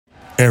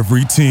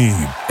Every team,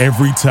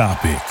 every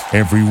topic,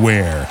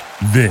 everywhere.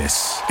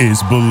 This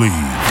is Believe.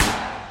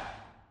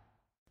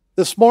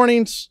 This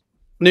morning's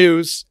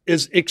news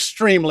is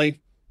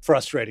extremely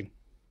frustrating.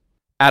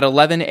 At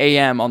 11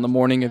 a.m. on the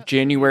morning of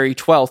January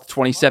 12,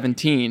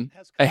 2017,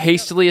 a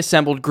hastily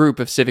assembled group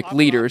of civic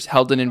leaders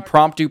held an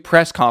impromptu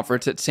press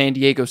conference at San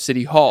Diego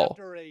City Hall.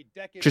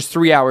 Just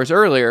 3 hours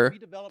earlier,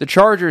 the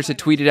Chargers had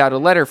tweeted out a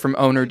letter from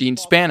owner Dean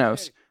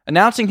Spanos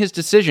announcing his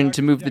decision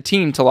to move the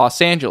team to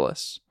Los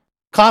Angeles.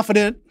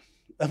 Confident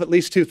of at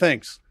least two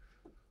things.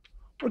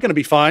 We're going to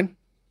be fine.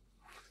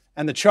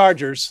 And the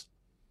Chargers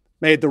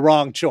made the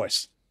wrong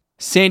choice.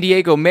 San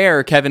Diego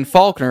Mayor Kevin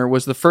Faulconer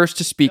was the first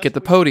to speak at the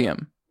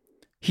podium.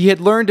 He had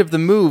learned of the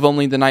move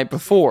only the night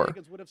before,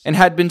 and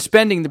had been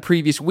spending the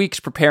previous weeks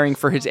preparing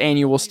for his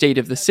annual State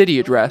of the City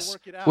address,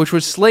 which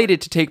was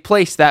slated to take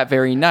place that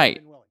very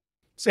night.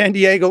 San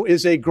Diego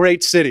is a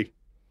great city,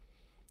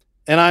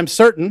 and I'm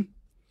certain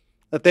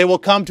that they will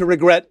come to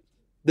regret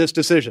this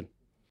decision.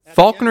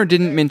 Faulconer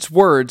didn't mince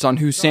words on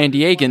who San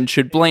Diegans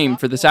should blame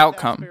for this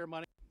outcome.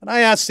 And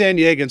I asked San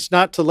Diegans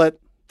not to let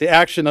the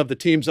action of the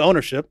team's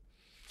ownership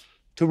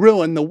to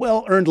ruin the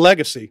well-earned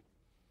legacy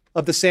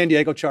of the San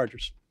Diego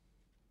Chargers.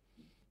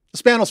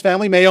 The Spanos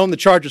family may own the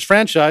Chargers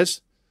franchise,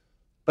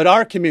 but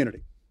our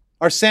community,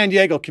 our San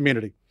Diego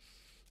community,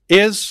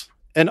 is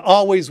and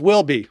always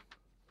will be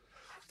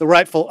the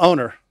rightful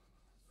owner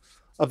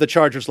of the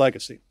Chargers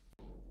legacy.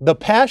 The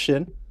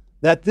passion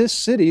that this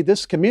city,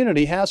 this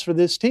community has for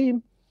this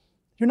team,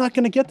 you're not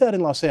going to get that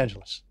in Los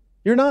Angeles.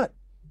 You're not.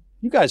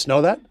 You guys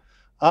know that.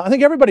 I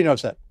think everybody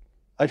knows that.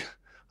 I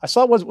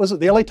saw, was it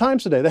the LA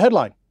Times today, the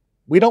headline,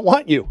 "We don't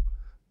want you."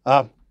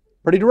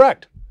 Pretty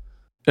direct.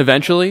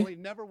 Eventually,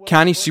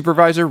 County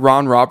Supervisor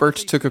Ron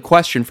Roberts took a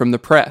question from the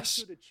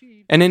press,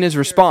 and in his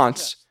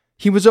response,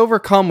 he was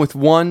overcome with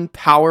one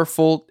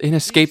powerful,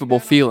 inescapable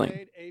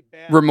feeling: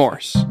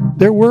 remorse.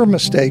 There were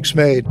mistakes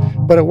made,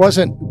 but it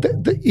wasn't,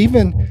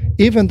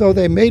 even though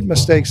they made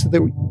mistakes,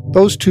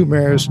 those two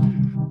mayors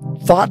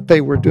thought they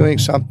were doing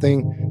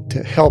something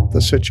to help the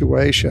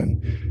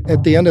situation.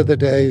 At the end of the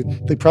day,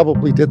 they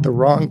probably did the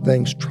wrong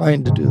things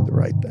trying to do the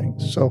right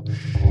things. So,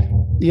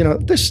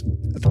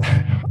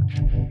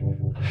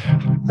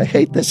 I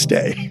hate this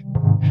day.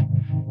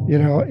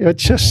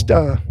 It's just,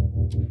 for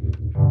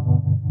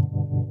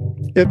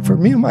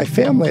me and my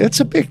family,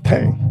 it's a big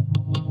thing.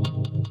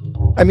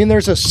 I mean,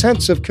 there's a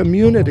sense of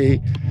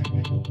community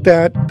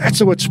that's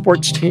what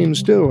sports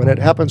teams do, and it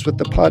happens with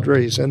the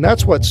Padres, and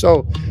that's what's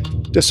so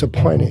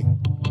disappointing.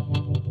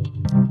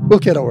 We'll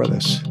get over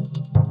this.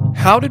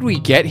 How did we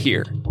get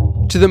here?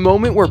 To the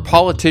moment where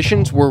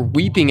politicians were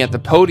weeping at the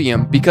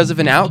podium because of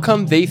an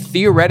outcome they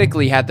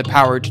theoretically had the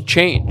power to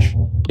change.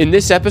 In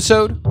this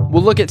episode,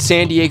 we'll look at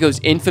San Diego's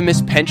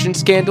infamous pension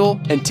scandal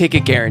and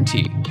ticket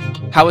guarantee.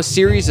 How a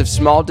series of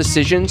small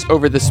decisions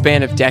over the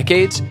span of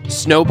decades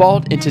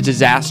snowballed into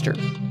disaster.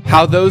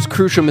 How those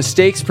crucial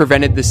mistakes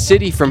prevented the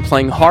city from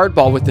playing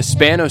hardball with the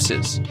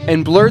Spanoses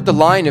and blurred the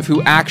line of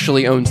who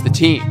actually owns the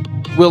team.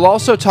 We'll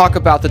also talk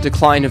about the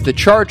decline of the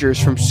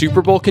Chargers from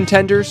Super Bowl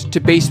contenders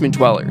to basement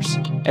dwellers,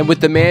 and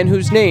with the man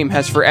whose name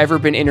has forever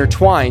been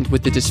intertwined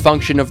with the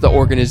dysfunction of the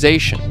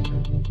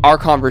organization. Our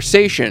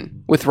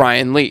conversation with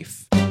Ryan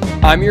Leaf.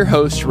 I'm your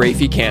host,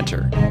 Rafi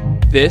Cantor.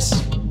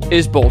 This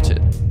is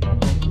Bolted.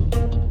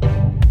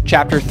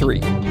 Chapter 3,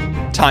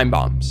 Time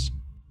Bombs.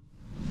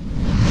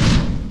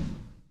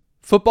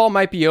 Football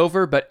might be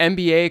over, but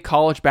NBA,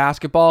 college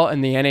basketball,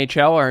 and the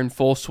NHL are in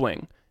full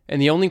swing. And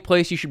the only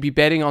place you should be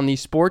betting on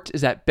these sports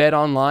is at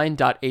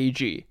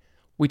betonline.ag.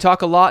 We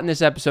talk a lot in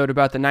this episode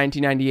about the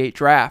 1998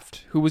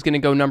 draft. Who was going to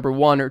go number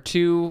 1 or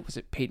 2? Was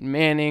it Peyton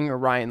Manning or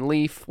Ryan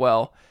Leaf?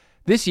 Well,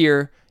 this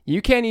year,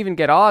 you can't even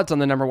get odds on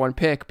the number 1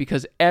 pick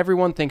because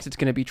everyone thinks it's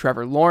going to be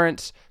Trevor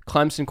Lawrence,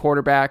 Clemson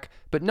quarterback,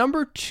 but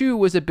number 2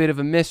 was a bit of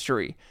a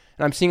mystery.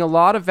 And I'm seeing a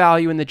lot of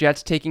value in the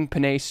Jets taking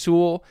Penei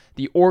Sewell,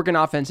 the Oregon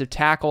offensive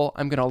tackle.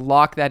 I'm going to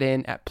lock that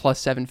in at plus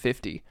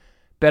 750.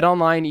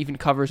 BetOnline even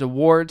covers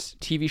awards,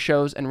 TV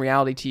shows, and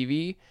reality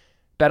TV.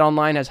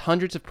 BetOnline has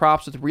hundreds of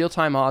props with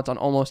real-time odds on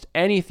almost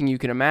anything you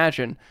can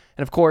imagine.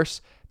 And of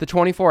course, the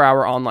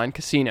 24-hour online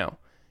casino.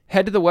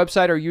 Head to the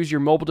website or use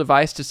your mobile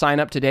device to sign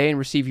up today and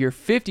receive your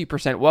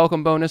 50%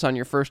 welcome bonus on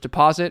your first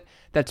deposit.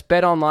 That's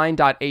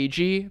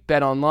betonline.ag.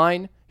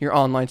 BetOnline, your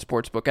online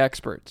sportsbook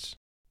experts.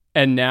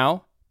 And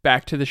now,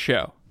 back to the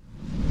show.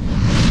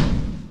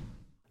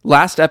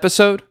 Last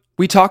episode,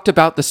 we talked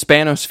about the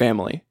Spanos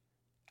family.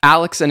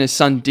 Alex and his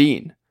son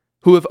Dean,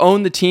 who have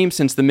owned the team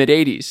since the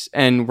mid-'80s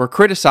and were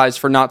criticized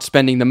for not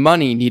spending the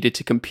money needed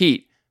to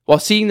compete, while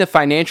seeing the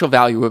financial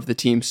value of the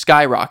team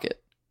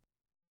skyrocket.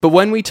 But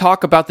when we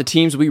talk about the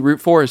teams we root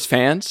for as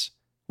fans,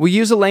 we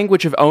use a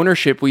language of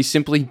ownership we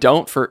simply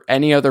don't for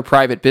any other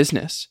private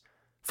business.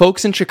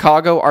 Folks in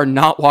Chicago are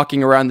not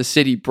walking around the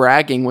city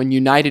bragging when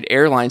United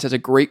Airlines has a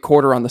great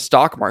quarter on the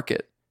stock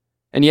market.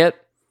 And yet,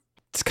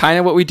 it's kind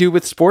of what we do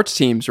with sports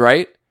teams,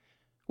 right?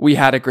 We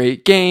had a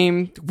great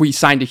game. We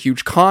signed a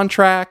huge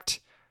contract.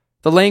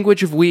 The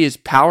language of we is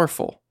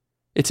powerful.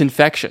 It's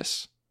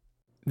infectious.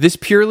 This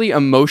purely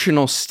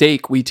emotional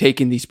stake we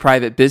take in these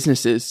private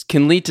businesses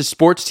can lead to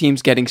sports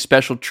teams getting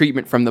special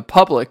treatment from the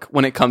public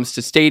when it comes to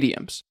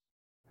stadiums.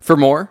 For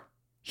more,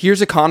 here's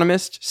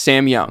economist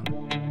Sam Young.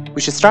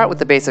 We should start with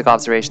the basic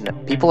observation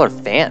that people are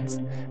fans.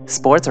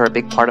 Sports are a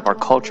big part of our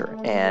culture,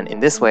 and in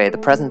this way, the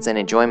presence and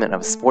enjoyment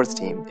of a sports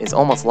team is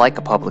almost like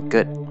a public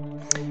good.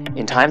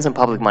 In times when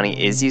public money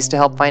is used to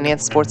help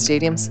finance sports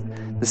stadiums,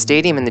 the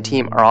stadium and the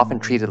team are often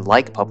treated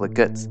like public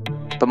goods.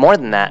 But more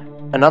than that,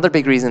 another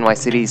big reason why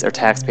cities or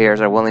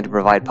taxpayers are willing to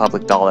provide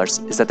public dollars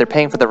is that they're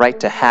paying for the right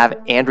to have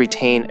and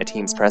retain a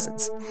team's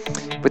presence.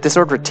 With this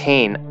word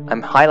retain,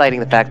 I'm highlighting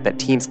the fact that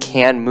teams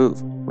can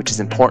move, which is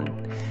important.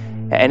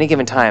 At any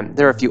given time,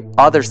 there are a few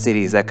other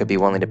cities that could be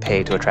willing to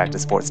pay to attract a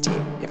sports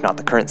team, if not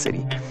the current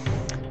city.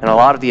 And a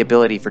lot of the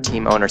ability for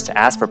team owners to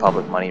ask for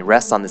public money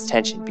rests on this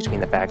tension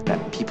between the fact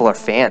that people are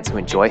fans who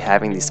enjoy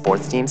having these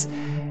sports teams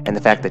and the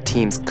fact that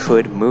teams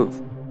could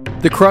move.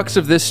 The crux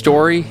of this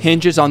story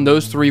hinges on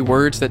those three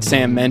words that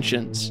Sam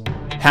mentions: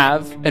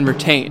 have and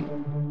retain.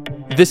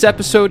 This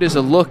episode is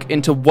a look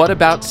into what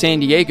about San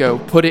Diego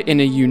put it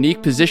in a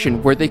unique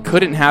position where they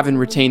couldn't have and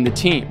retain the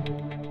team.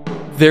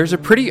 There's a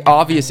pretty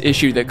obvious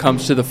issue that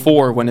comes to the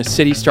fore when a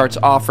city starts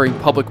offering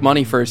public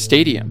money for a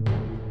stadium.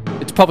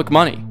 It's public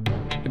money.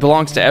 It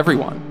belongs to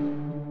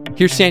everyone.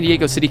 Here's San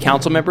Diego City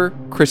Council member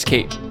Chris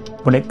Cate.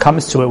 When it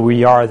comes to it,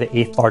 we are the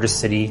 8th largest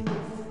city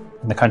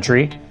in the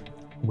country.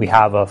 We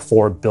have a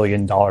 $4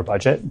 billion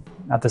budget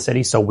at the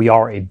city, so we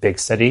are a big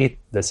city.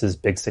 This is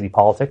big city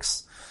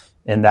politics,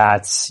 in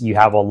that you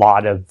have a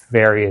lot of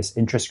various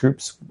interest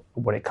groups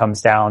when it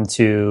comes down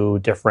to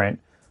different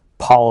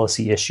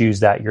policy issues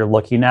that you're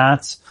looking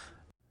at.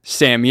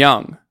 Sam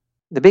Young.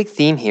 The big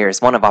theme here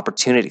is one of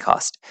opportunity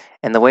cost,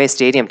 and the way a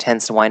stadium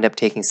tends to wind up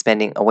taking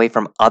spending away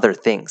from other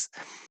things.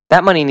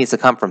 That money needs to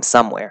come from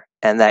somewhere,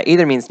 and that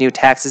either means new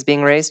taxes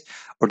being raised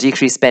or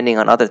decreased spending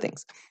on other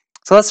things.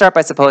 So let's start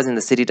by supposing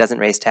the city doesn't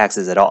raise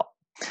taxes at all.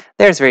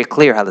 There it's very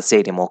clear how the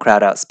stadium will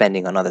crowd out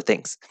spending on other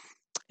things.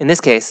 In this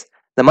case,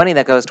 the money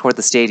that goes toward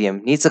the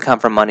stadium needs to come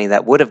from money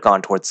that would have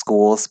gone towards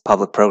schools,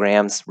 public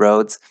programs,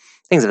 roads,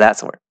 things of that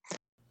sort.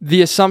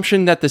 The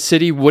assumption that the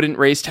city wouldn't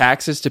raise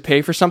taxes to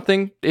pay for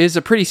something is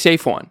a pretty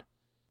safe one,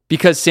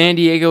 because San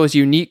Diego is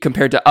unique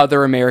compared to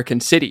other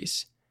American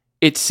cities.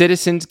 Its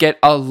citizens get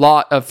a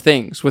lot of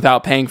things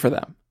without paying for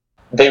them.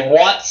 They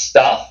want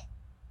stuff,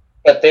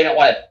 but they don't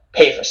want to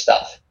pay for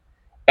stuff.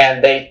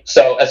 And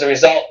so as a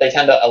result, they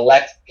tend to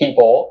elect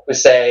people who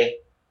say,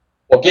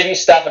 we'll give you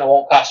stuff and it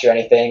won't cost you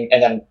anything,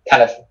 and then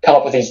kind of come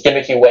up with these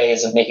gimmicky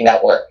ways of making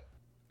that work.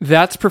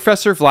 That's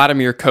Professor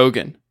Vladimir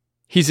Kogan.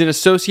 He's an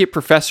associate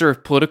professor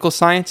of political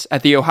science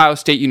at The Ohio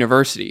State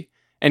University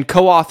and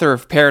co-author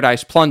of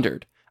Paradise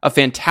Plundered, a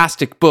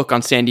fantastic book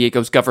on San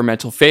Diego's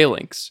governmental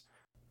failings.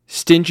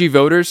 Stingy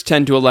voters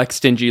tend to elect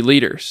stingy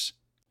leaders.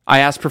 I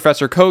asked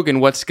Professor Kogan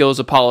what skills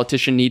a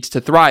politician needs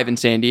to thrive in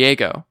San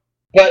Diego.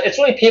 But it's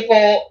really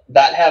people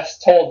that have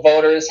told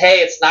voters, hey,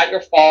 it's not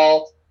your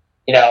fault.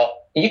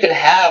 You can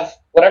have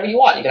whatever you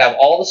want. You can have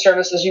all the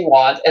services you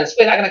want, and it's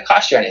really not going to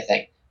cost you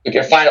anything. You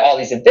can find all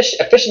these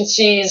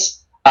efficiencies.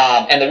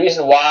 And the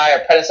reason why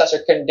our predecessor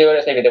couldn't do it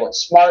is maybe they weren't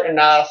smart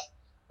enough,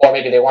 or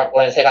maybe they weren't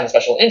willing to take on the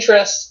special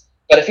interests.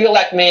 But if you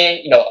elect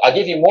me, I'll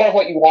give you more of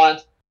what you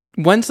want.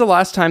 When's the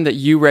last time that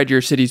you read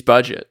your city's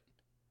budget?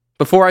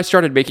 Before I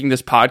started making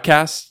this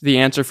podcast, the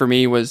answer for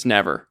me was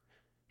never.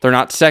 They're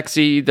not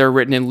sexy, they're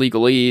written in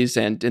legalese,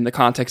 and in the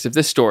context of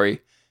this story,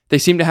 they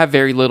seem to have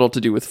very little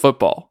to do with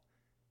football.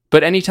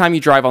 But anytime you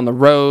drive on the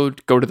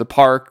road, go to the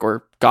park,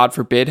 or God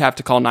forbid have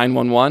to call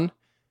 911,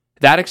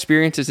 that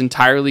experience is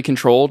entirely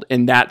controlled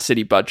in that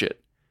city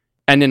budget.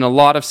 And in a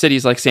lot of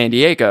cities like San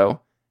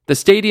Diego, the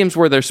stadiums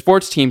where their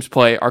sports teams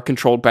play are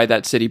controlled by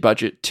that city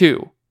budget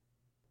too.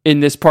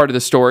 In this part of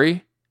the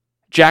story,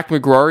 Jack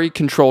McGrory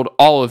controlled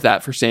all of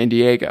that for San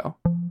Diego.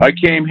 I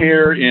came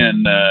here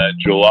in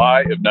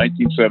July of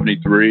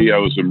 1973. I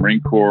was a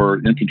Marine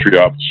Corps infantry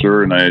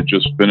officer, and I had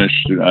just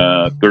finished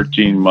a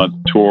 13-month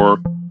tour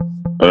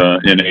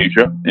in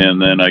Asia,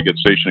 and then I got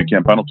stationed at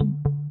Camp Pendleton.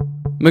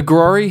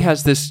 McGrory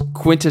has this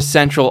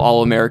quintessential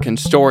All-American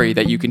story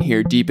that you can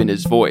hear deep in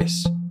his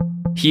voice.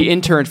 He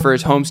interned for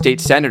his home state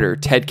senator,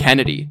 Ted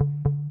Kennedy.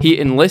 He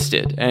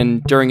enlisted,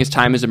 and during his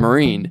time as a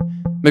Marine,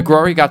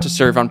 McGrory got to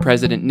serve on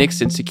President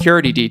Nixon's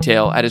security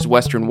detail at his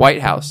Western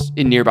White House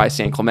in nearby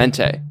San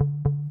Clemente.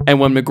 And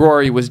when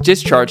McGrory was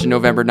discharged in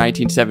November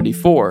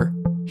 1974,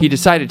 he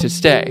decided to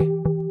stay.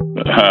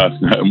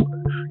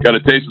 Got a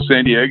taste of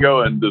San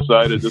Diego and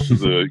decided this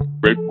is a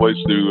great place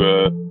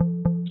to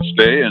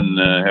stay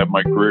and have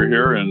my career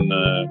here, and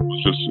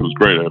it was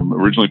great. I'm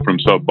originally from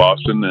South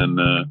Boston and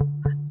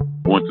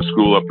went to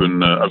school up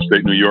in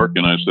upstate New York,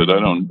 and I said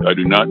I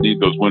do not need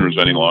those winters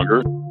any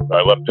longer.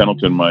 I left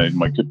Pendleton. My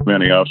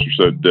commanding officer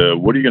said,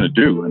 "What are you going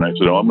to do?" And I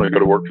said, "I'm going to go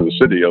to work for the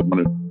city. I'm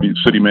going to be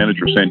city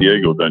manager of San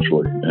Diego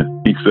eventually."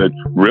 And he said,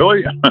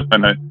 "Really?"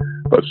 And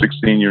about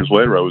 16 years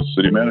later, I was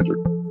city manager.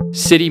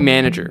 City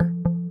manager.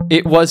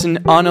 It was an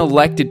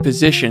unelected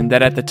position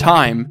that at the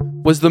time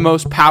was the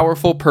most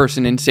powerful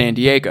person in San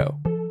Diego.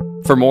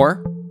 For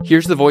more,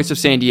 Here's the voice of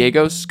San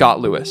Diego's Scott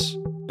Lewis.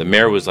 The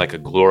mayor was like a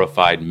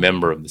glorified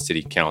member of the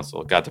city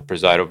council, got to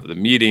preside over the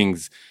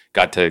meetings,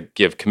 got to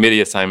give committee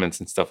assignments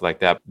and stuff like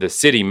that. The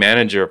city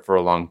manager for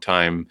a long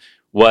time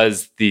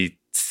was the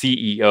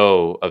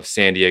CEO of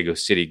San Diego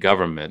city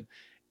government.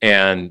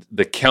 And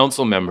the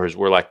council members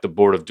were like the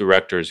board of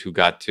directors who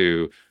got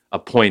to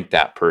appoint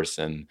that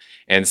person.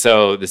 And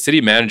so the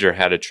city manager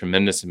had a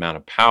tremendous amount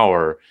of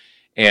power.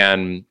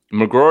 And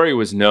McGrory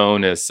was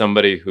known as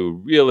somebody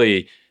who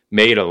really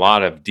made a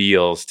lot of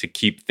deals to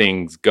keep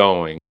things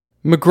going.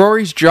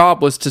 McGrory's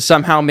job was to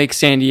somehow make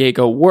San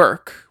Diego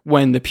work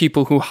when the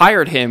people who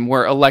hired him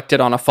were elected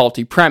on a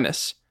faulty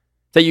premise,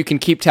 that you can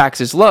keep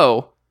taxes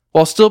low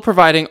while still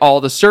providing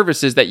all the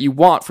services that you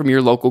want from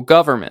your local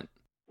government.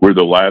 We're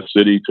the last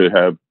city to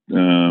have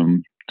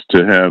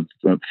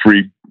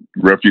free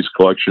refuse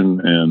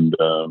collection and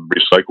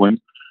recycling.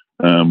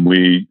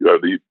 We are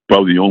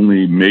probably the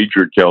only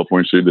major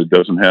California city that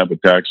doesn't have a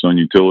tax on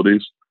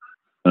utilities.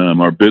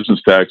 Our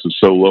business tax is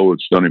so low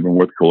it's not even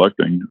worth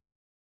collecting.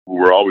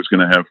 We're always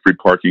going to have free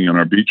parking on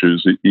our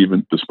beaches,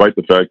 even despite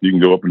the fact you can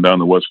go up and down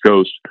the West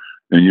Coast,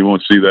 and you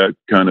won't see that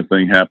kind of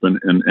thing happen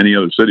in any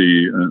other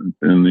city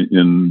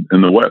in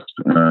the West.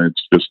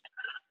 It's just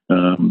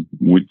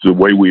the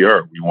way we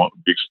are. We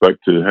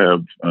expect to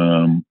have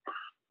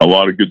a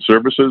lot of good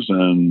services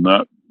and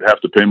not have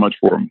to pay much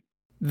for them.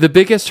 The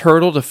biggest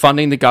hurdle to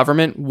funding the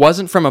government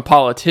wasn't from a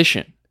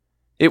politician.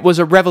 It was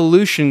a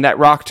revolution that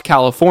rocked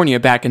California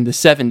back in the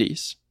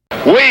 70s.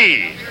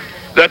 We,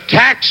 the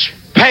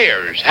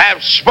taxpayers,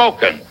 have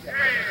spoken.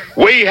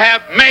 We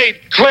have made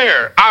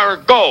clear our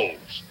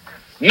goals.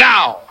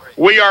 Now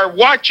we are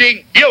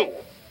watching you.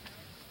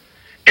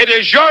 It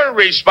is your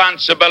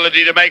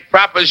responsibility to make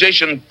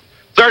Proposition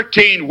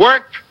 13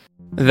 work.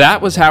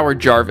 That was Howard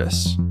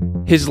Jarvis.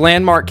 His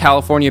landmark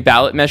California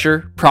ballot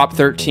measure, Prop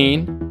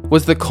 13,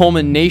 was the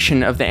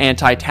culmination of the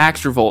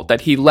anti-tax revolt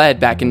that he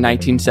led back in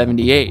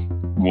 1978.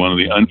 One of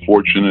the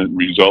unfortunate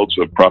results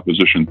of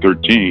Proposition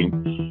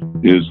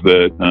 13 is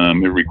that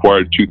it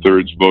required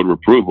 2/3 voter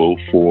approval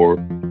for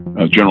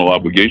general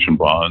obligation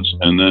bonds,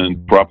 and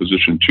then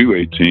Proposition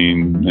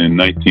 218 in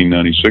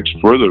 1996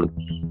 further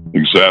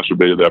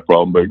exacerbated that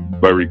problem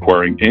by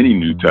requiring any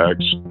new tax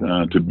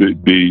to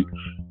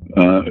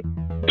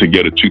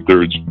get a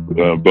 2/3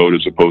 vote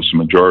as opposed to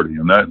majority,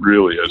 and that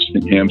really has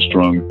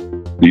hamstrung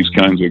these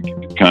kinds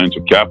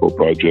of capital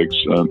projects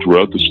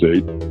throughout the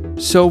state.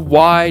 So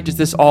why does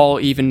this all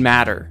even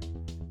matter?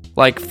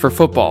 Like for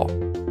football.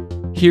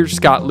 Here's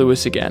Scott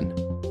Lewis again.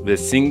 The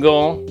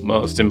single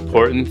most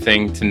important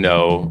thing to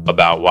know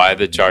about why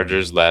the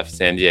Chargers left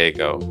San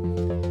Diego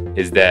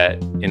is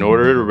that in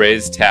order to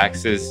raise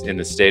taxes in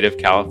the state of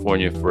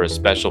California for a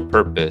special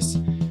purpose,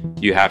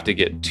 you have to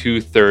get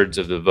 2/3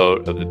 of the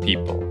vote of the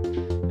people.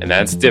 And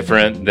that's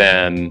different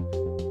than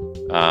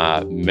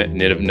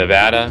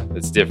Nevada,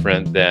 that's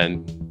different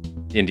than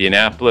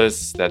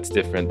Indianapolis, that's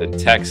different than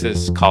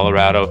Texas,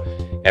 Colorado.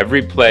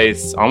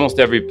 Almost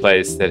every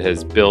place that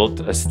has built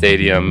a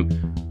stadium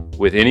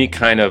with any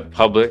kind of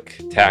public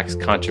tax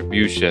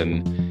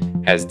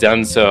contribution has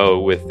done so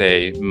with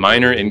a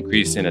minor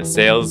increase in a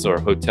sales or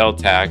hotel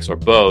tax or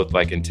both,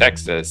 like in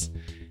Texas,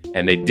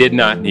 and they did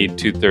not need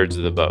 2/3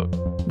 of the vote.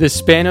 The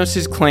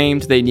Spanoses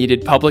claimed they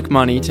needed public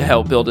money to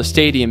help build a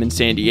stadium in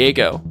San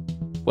Diego.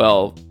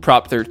 Well,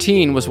 Prop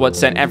 13 was what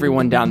sent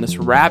everyone down this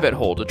rabbit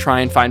hole to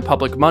try and find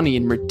public money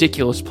in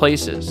ridiculous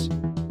places.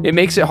 It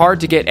makes it hard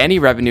to get any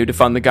revenue to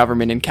fund the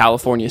government in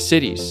California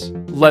cities,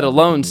 let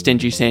alone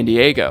stingy San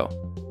Diego.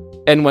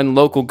 And when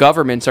local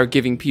governments are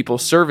giving people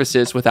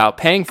services without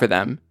paying for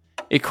them,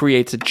 it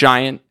creates a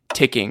giant,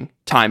 ticking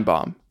time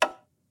bomb.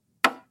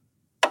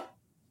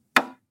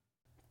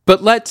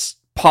 But let's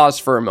pause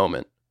for a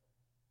moment.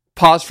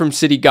 Pause from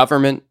city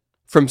government,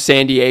 from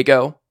San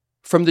Diego,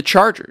 from the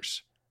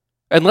Chargers.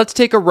 And let's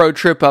take a road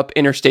trip up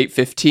Interstate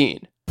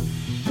 15.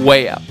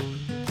 Way up.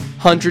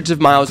 Hundreds of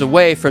miles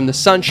away from the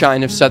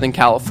sunshine of Southern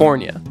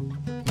California.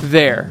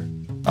 There,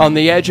 on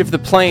the edge of the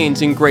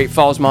plains in Great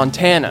Falls,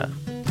 Montana,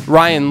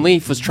 Ryan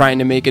Leaf was trying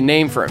to make a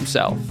name for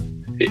himself.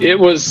 It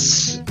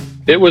was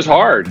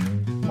hard.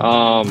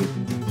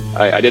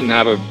 I didn't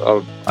have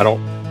I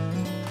don't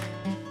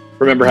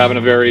remember having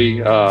a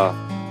very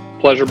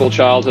pleasurable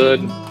childhood.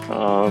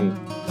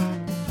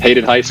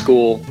 Hated high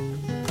school.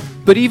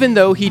 But even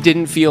though he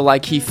didn't feel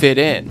like he fit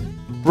in,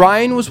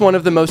 Ryan was one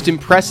of the most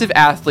impressive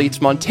athletes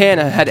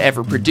Montana had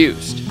ever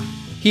produced.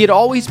 He had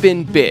always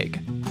been big.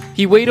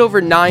 He weighed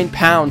over 9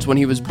 pounds when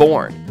he was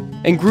born,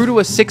 and grew to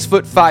a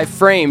 6'5"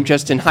 frame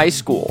just in high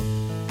school.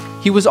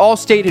 He was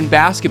all-state in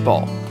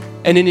basketball,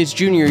 and in his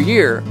junior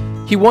year,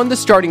 he won the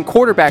starting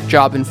quarterback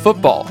job in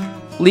football,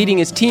 leading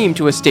his team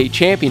to a state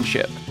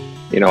championship.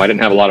 I didn't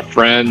have a lot of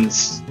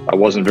friends. I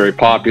wasn't very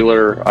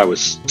popular. I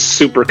was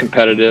super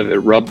competitive. It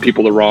rubbed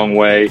people the wrong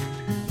way.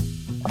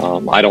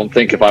 I don't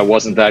think if I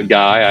wasn't that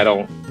guy, I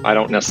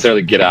don't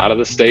necessarily get out of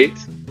the state.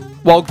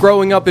 While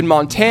growing up in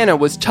Montana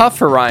was tough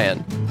for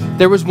Ryan,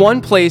 there was one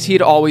place he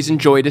had always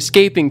enjoyed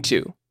escaping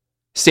to: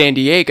 San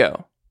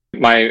Diego.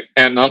 My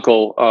aunt and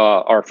uncle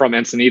are from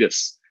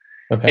Encinitas,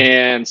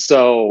 And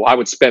so I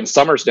would spend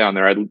summers down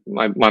there.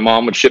 My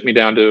mom would ship me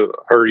down to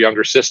her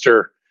younger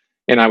sister,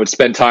 and I would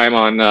spend time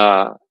on,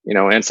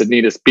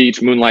 Encinitas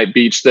Beach, Moonlight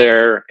Beach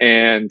there.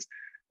 And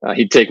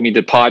he'd take me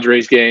to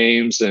Padres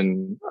games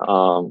and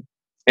all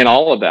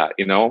of that,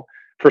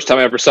 First time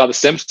I ever saw The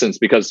Simpsons,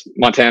 because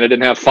Montana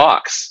didn't have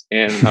Fox.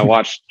 And I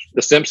watched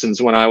The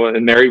Simpsons when I was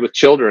Married with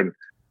Children.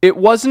 It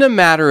wasn't a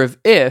matter of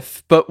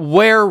if, but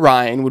where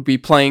Ryan would be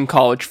playing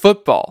college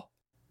football.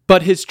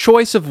 But his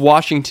choice of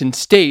Washington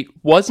State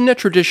wasn't a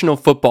traditional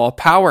football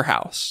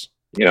powerhouse.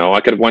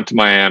 I could have went to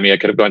Miami. I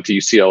could have gone to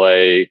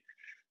UCLA,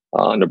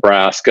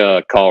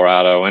 Nebraska,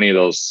 Colorado, any of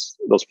those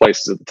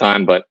places at the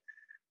time. But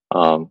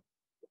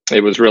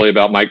it was really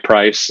about Mike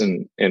Price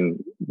and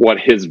what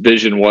his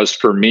vision was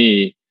for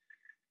me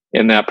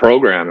in that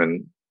program.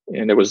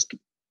 And it was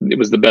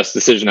the best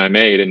decision I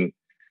made. And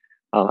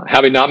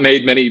having not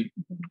made many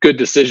good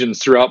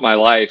decisions throughout my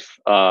life,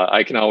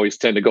 I can always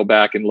tend to go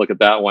back and look at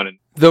that one.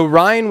 Though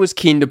Ryan was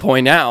keen to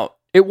point out,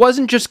 it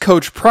wasn't just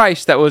Coach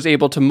Price that was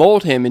able to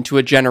mold him into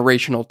a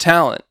generational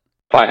talent.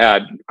 I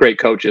had great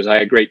coaches. I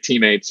had great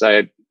teammates. I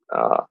had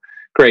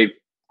great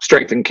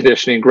strength and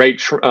conditioning,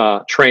 great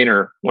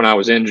trainer when I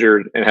was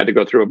injured and had to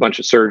go through a bunch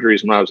of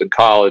surgeries when I was in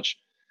college.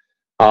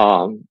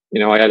 I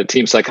had a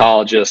team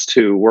psychologist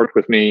who worked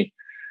with me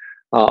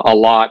a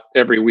lot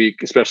every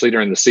week, especially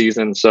during the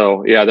season.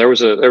 So yeah, there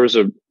was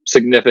a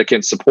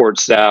significant support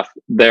staff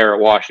there at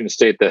Washington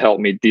State that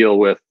helped me deal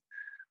with,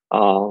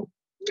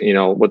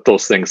 with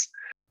those things.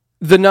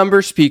 The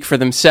numbers speak for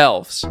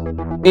themselves.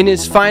 In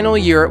his final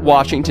year at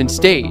Washington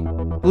State,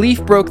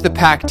 Leaf broke the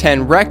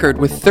Pac-10 record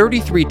with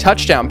 33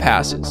 touchdown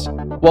passes,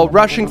 while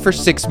rushing for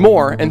 6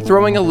 more and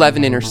throwing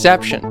 11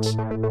 interceptions.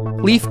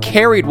 Leaf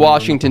carried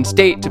Washington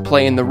State to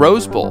play in the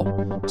Rose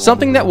Bowl,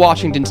 something that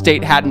Washington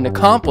State hadn't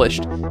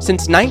accomplished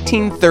since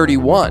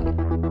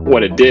 1931.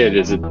 What it did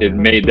is it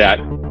made that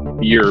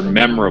year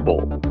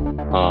memorable,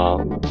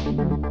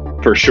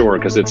 for sure,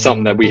 because it's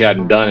something that we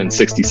hadn't done in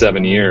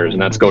 67 years,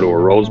 and that's go to a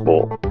Rose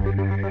Bowl.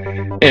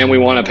 And we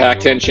won a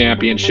Pac-10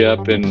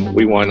 championship, and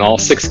we won all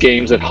 6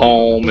 games at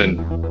home,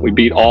 and we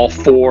beat all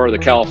 4 of the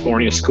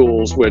California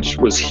schools, which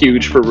was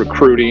huge for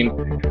recruiting,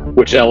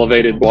 which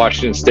elevated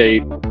Washington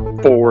State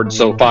forward.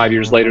 So 5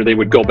 years later, they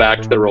would go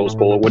back to the Rose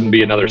Bowl. It wouldn't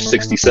be another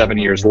 67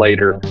 years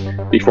later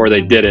before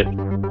they did it.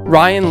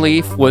 Ryan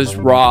Leaf was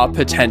raw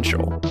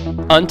potential.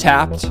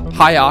 Untapped,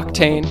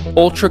 high-octane,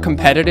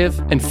 ultra-competitive,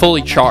 and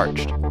fully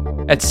charged.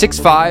 At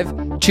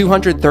 6'5",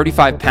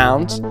 235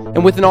 pounds,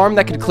 and with an arm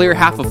that could clear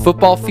half a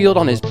football field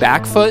on his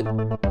back foot,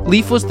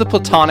 Leaf was the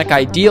platonic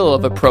ideal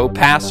of a pro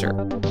passer.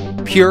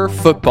 Pure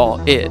football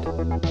id.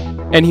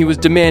 And he was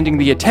demanding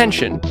the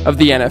attention of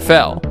the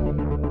NFL.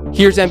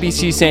 Here's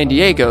NBC San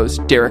Diego's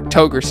Derek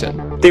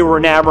Togerson. They were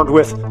enamored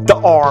with the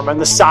arm and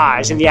the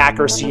size and the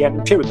accuracy. And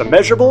with the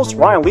measurables,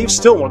 Ryan Leaf's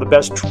still one of the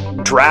best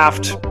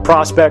draft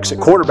prospects at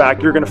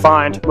quarterback you're going to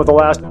find over the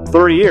last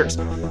 30 years.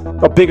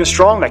 How big and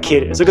strong that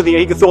kid is. Look at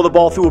he can throw the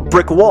ball through a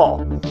brick wall.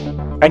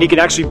 And he can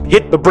actually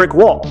hit the brick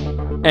wall.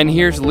 And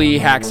here's Lee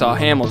Hacksaw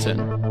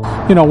Hamilton.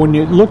 When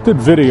you looked at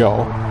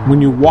video,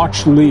 when you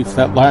watched Leaf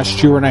that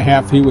last year and a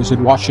half he was at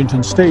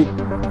Washington State,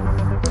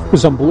 it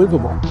was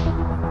unbelievable.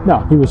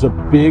 Now, he was a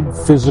big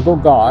physical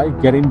guy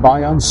getting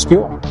by on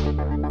skill.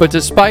 But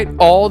despite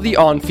all the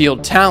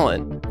on-field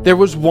talent, there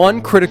was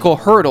one critical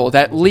hurdle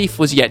that Leaf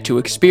was yet to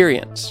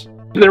experience.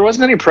 There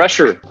wasn't any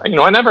pressure. I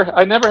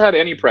never had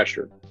any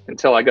pressure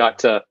until I got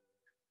to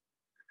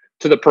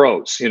the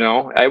pros.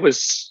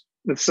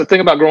 It's the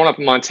thing about growing up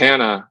in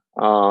Montana.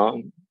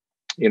 No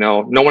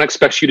one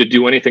expects you to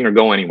do anything or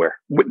go anywhere.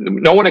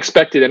 No one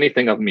expected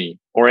anything of me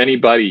or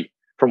anybody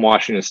from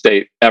Washington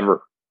State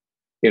ever.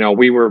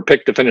 We were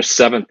picked to finish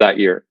 7th that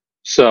year.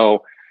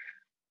 So,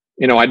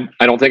 I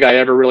don't think I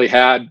ever really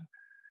had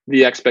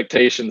the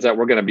expectations that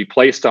were going to be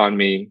placed on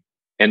me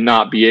and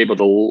not be able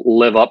to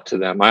live up to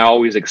them. I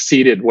always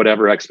exceeded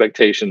whatever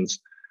expectations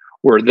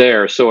were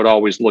there, so it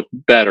always looked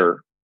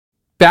better.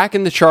 Back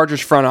in the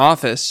Chargers front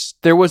office,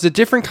 there was a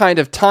different kind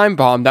of time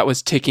bomb that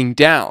was ticking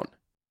down.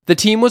 The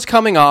team was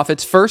coming off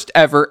its first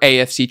ever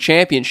AFC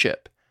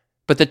championship,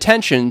 but the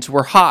tensions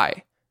were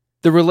high.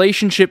 The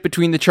relationship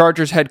between the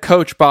Chargers head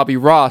coach Bobby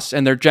Ross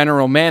and their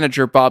general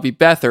manager Bobby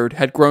Beathard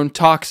had grown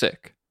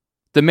toxic.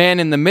 The man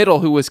in the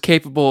middle who was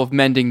capable of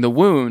mending the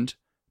wound,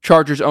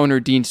 Chargers owner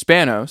Dean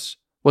Spanos,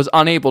 was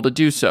unable to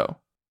do so.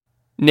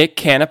 Nick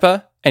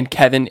Canepa and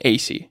Kevin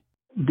Acey.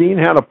 Dean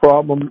had a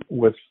problem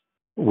with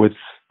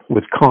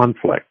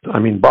conflict. I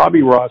mean,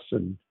 Bobby Ross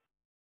and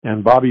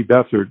Bobby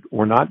Beathard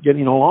were not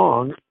getting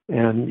along,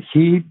 and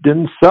he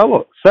didn't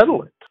settle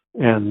it.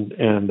 And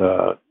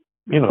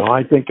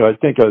I think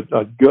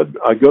a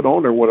good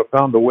owner would have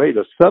found a way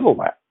to settle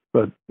that,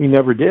 but he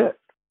never did.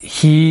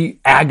 He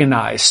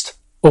agonized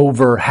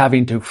over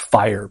having to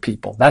fire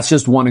people. That's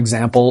just one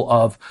example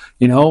of,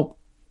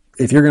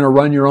 if you're going to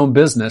run your own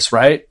business,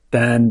 right,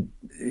 then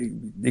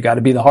you got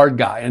to be the hard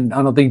guy. And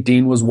I don't think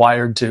Dean was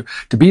wired to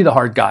be the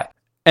hard guy.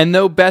 And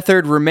though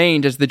Beathard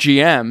remained as the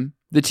GM,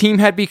 the team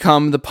had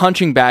become the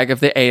punching bag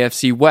of the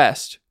AFC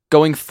West,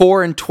 going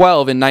 4-12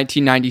 in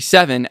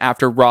 1997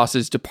 after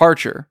Ross's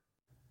departure.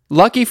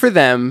 Lucky for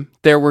them,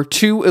 there were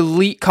 2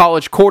 elite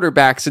college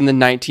quarterbacks in the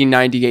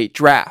 1998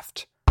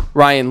 draft,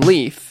 Ryan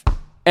Leaf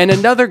and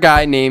another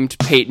guy named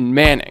Peyton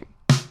Manning.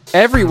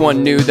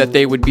 Everyone knew that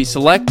they would be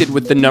selected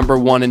with the number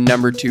 1 and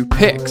number 2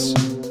 picks,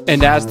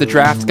 and as the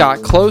draft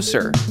got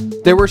closer,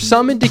 there were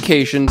some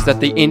indications that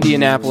the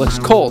Indianapolis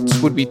Colts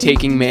would be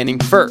taking Manning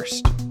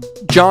first.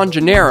 John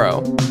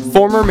Gennaro,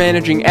 former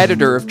managing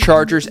editor of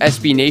Chargers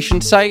SB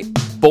Nation site,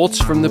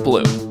 Bolts from the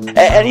Blue.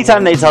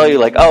 Anytime they tell you,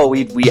 like, oh,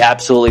 we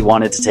absolutely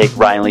wanted to take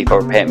Ryan Leaf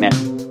over Peyton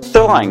Manning,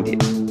 they're lying to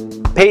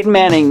you. Peyton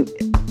Manning,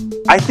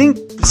 I think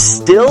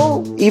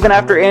still, even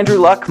after Andrew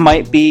Luck,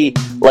 might be,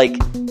 like,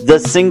 the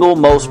single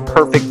most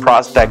perfect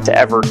prospect to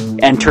ever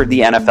enter the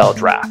NFL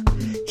draft.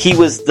 He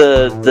was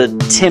the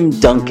Tim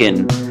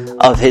Duncan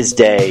of his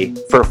day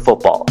for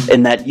football,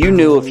 in that you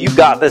knew if you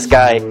got this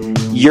guy,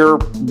 you're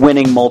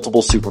winning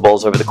multiple Super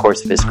Bowls over the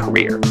course of his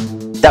career.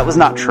 That was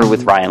not true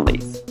with Ryan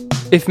Leaf.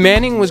 If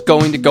Manning was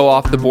going to go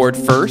off the board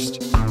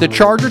first, the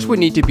Chargers would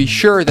need to be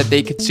sure that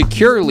they could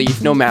secure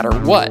Leaf no matter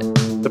what.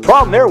 The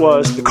problem there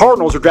was the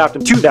Cardinals were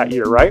drafting 2 that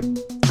year, right?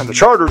 And the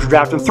Chargers were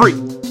drafting 3.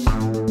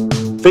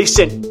 They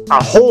sent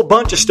a whole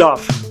bunch of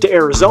stuff to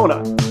Arizona,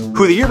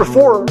 who the year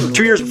before, or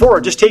 2 years before,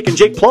 had just taken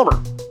Jake Plummer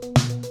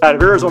out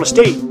of Arizona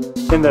State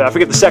in the, I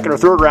forget, the 2nd or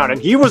 3rd round, and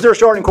he was their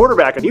starting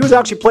quarterback, and he was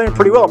actually playing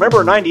pretty well.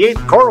 Remember, in '98,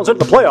 the Cardinals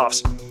entered the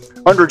playoffs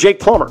under Jake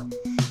Plummer.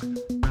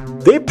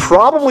 They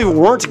probably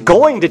weren't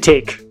going to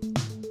take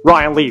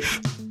Ryan Leaf,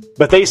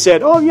 but they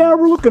said, oh yeah,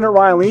 we're looking at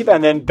Ryan Leaf,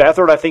 and then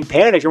Beathard, I think,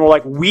 panicked, and we're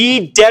like,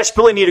 we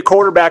desperately need a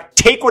quarterback,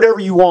 take whatever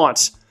you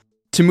want.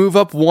 To move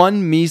up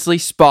 1 measly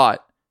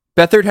spot,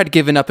 Beathard had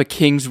given up a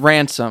king's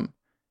ransom,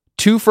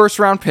 2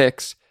 first-round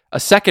picks, a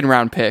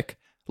second-round pick,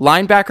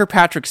 linebacker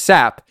Patrick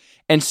Sapp,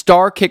 and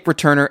star kick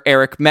returner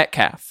Eric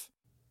Metcalf.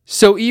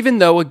 So even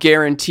though a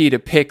guarantee to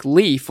pick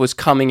Leaf was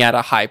coming at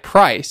a high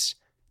price,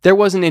 there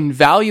was an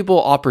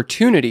invaluable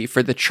opportunity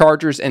for the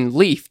Chargers and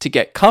Leaf to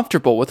get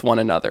comfortable with one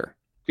another.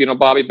 You know,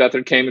 Bobby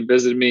Beathard came and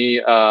visited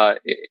me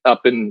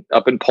up in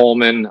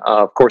Pullman.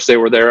 Of course, they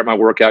were there at my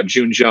workout.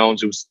 June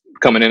Jones, who was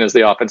coming in as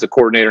the offensive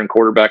coordinator and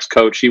quarterbacks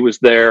coach, he was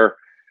there.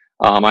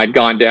 I'd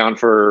gone down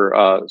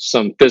for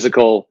some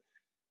physical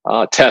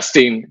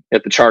testing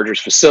at the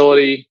Chargers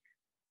facility.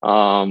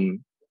 A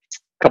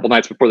couple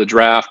nights before the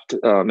draft,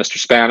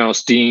 Mr.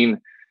 Spanos, Dean,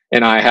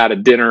 and I had a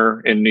dinner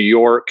in New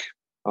York.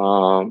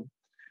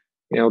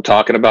 You know,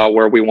 talking about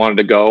where we wanted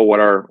to go, what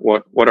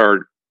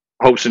our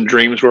hopes and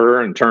dreams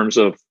were in terms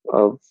of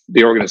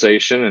the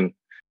organization.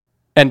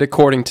 And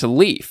according to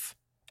Leaf,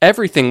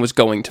 everything was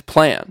going to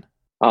plan.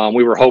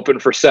 We were hoping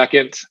for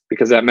second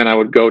because that meant I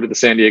would go to the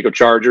San Diego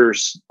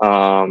Chargers.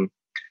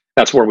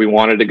 That's where we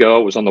wanted to go.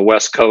 It was on the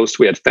West Coast.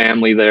 We had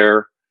family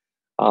there.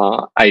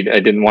 I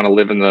didn't want to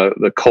live in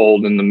the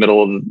cold in the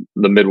middle of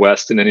the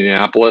Midwest in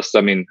Indianapolis. I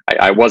mean,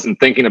 I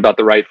wasn't thinking about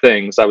the right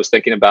things. I was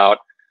thinking about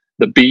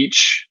the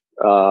beach,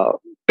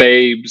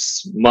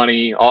 babes,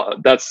 money.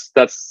 That's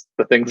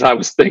the things I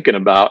was thinking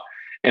about,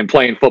 and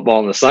playing football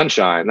in the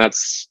sunshine. I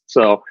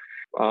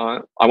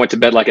went to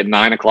bed like at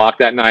 9:00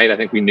 that night. I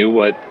think we knew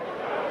what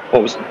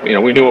was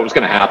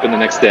going to happen the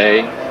next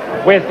day.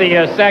 With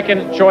the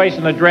second choice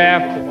in the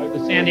draft,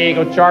 the San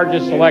Diego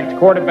Chargers select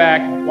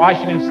quarterback,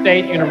 Washington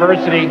State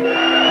University,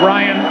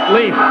 Ryan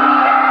Leaf.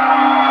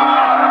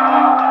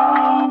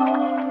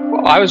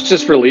 I was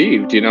just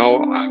relieved, you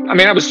know.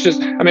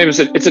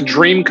 It's a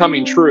dream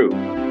coming true,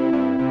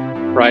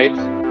 right?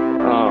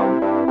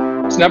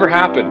 It's never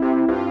happened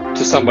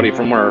to somebody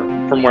from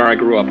where I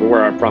grew up or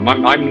where I'm from.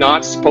 I'm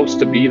not supposed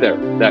to be there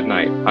that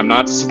night. I'm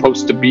not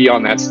supposed to be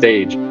on that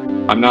stage.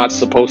 I'm not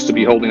supposed to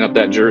be holding up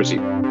that jersey.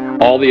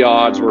 All the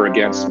odds were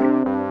against me.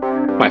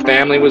 My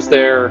family was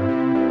there.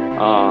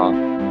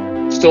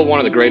 Still one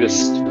of the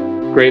greatest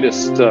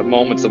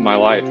moments of my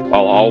life.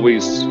 I'll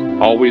always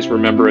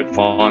remember it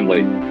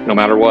fondly, no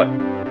matter what.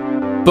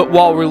 But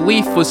while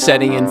relief was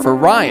setting in for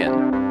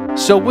Ryan,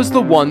 so was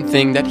the one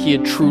thing that he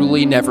had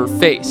truly never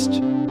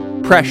faced: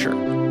 pressure.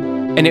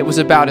 And it was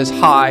about as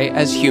high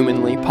as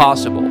humanly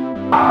possible.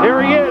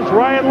 Here he is,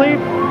 Ryan Leaf,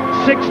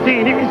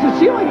 16. Is the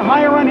ceiling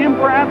higher on him,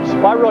 perhaps?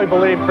 Well, I really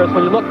believe, Chris,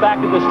 when you look back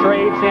at this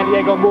trade, San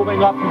Diego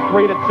moving up from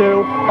 3 to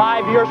 2,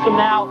 5 years from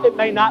now, it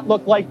may not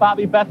look like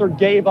Bobby Beathard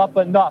gave up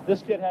enough.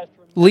 This kid has...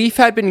 Leaf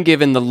had been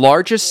given the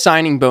largest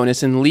signing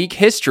bonus in league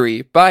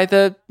history by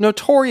the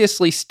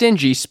notoriously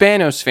stingy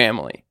Spanos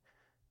family.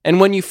 And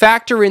when you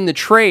factor in the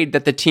trade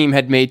that the team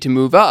had made to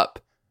move up,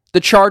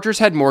 the Chargers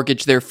had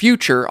mortgaged their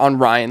future on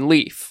Ryan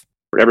Leaf.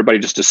 Everybody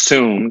just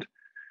assumed,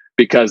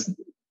 because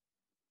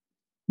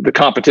the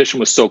competition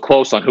was so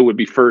close on who would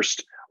be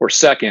first or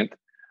second,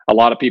 a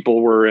lot of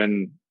people were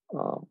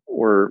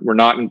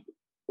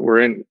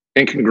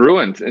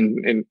incongruent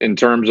in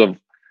terms of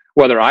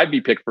whether I'd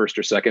be picked first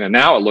or second. And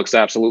now it looks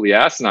absolutely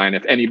asinine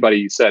if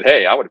anybody said,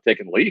 hey, I would have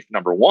taken Leaf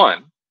number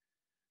 1.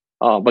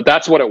 But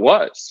that's what it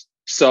was.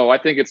 So I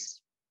think it's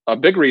a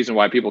big reason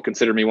why people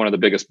consider me one of the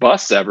biggest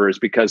busts ever, is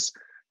because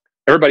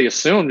everybody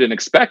assumed and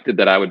expected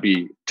that I would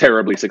be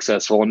terribly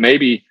successful and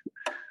maybe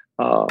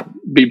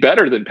be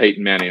better than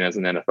Peyton Manning as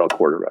an NFL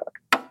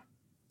quarterback.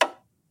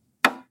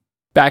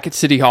 Back at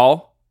City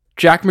Hall,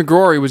 Jack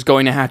McGrory was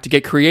going to have to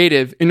get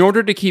creative in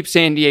order to keep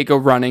San Diego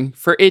running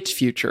for its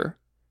future.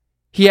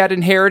 He had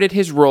inherited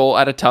his role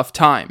at a tough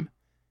time.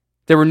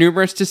 There were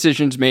numerous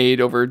decisions made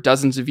over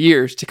dozens of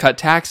years to cut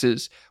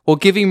taxes while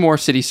giving more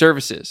city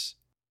services.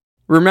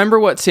 Remember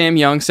what Sam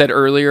Young said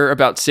earlier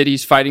about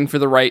cities fighting for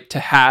the right to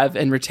have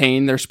and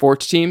retain their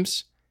sports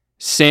teams?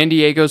 San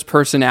Diego's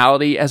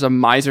personality as a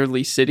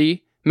miserly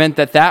city meant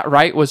that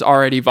right was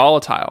already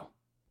volatile.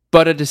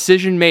 But a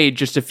decision made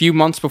just a few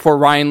months before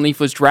Ryan Leaf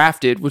was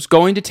drafted was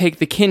going to take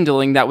the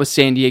kindling that was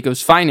San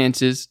Diego's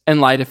finances and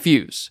light a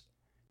fuse.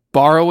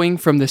 Borrowing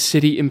from the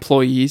city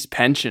employees'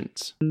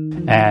 pensions.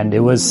 And it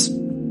was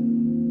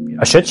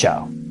a shit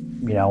show,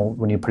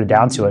 when you put it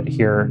down to it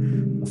here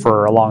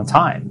for a long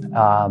time.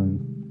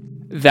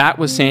 That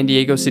was San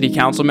Diego City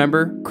Council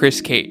member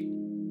Chris Cate.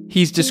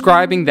 He's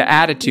describing the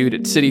attitude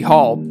at City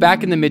Hall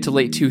back in the mid to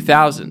late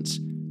 2000s,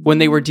 when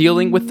they were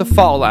dealing with the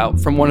fallout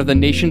from one of the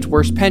nation's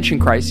worst pension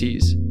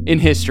crises in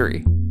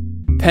history.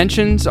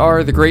 Pensions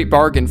are the great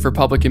bargain for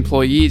public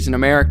employees in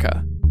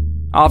America.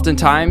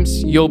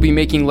 Oftentimes, you'll be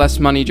making less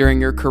money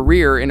during your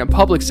career in a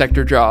public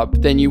sector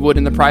job than you would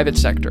in the private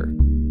sector.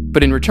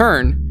 But in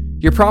return,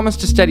 you're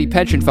promised a steady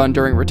pension fund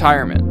during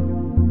retirement.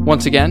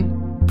 Once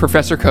again,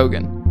 Professor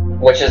Kogan.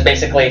 Which is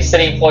basically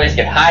city employees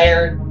get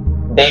hired,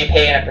 they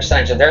pay in a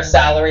percentage of their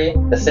salary,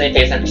 the city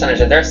pays in a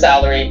percentage of their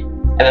salary,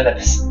 and then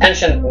the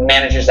pension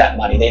manages that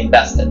money, they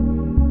invest it.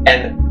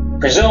 And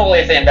presumably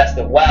if they invest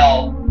it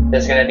well,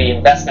 there's going to be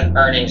investment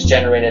earnings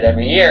generated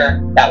every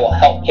year that will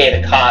help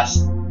pay the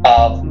cost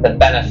of the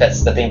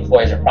benefits that the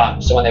employees are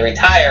promised. So when they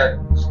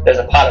retire, there's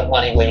a pot of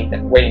money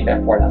waiting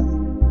there for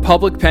them.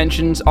 Public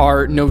pensions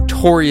are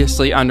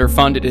notoriously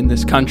underfunded in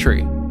this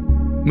country.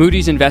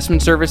 Moody's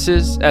Investment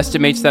Services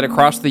estimates that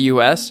across the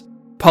U.S.,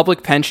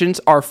 public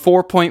pensions are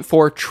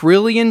 $4.4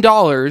 trillion,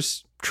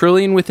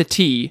 trillion with a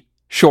T,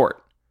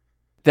 short.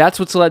 That's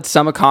what's led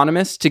some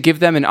economists to give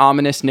them an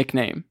ominous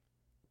nickname,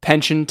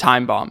 pension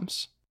time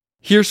bombs.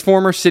 Here's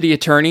former city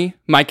attorney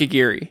Mike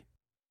Aguirre.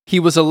 He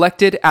was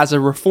elected as a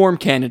reform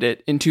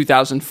candidate in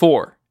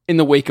 2004 in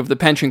the wake of the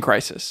pension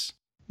crisis.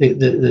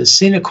 The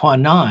sine qua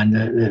non,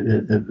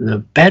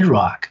 the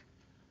bedrock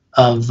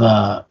of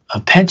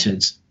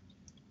pensions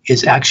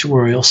is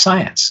actuarial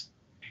science.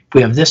 If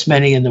we have this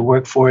many in the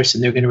workforce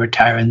and they're going to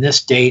retire in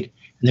this date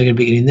and they're going to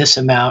be getting this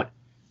amount,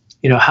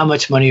 how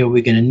much money are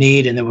we going to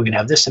need? And then we're going to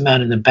have this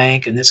amount in the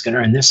bank and this is going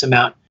to earn this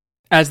amount.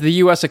 As the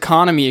U.S.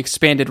 economy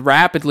expanded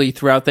rapidly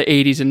throughout the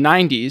 80s and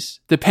 90s,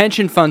 the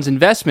pension fund's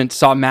investments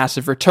saw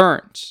massive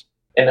returns.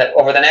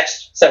 Over the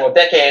next several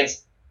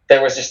decades,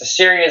 there was just a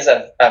series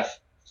of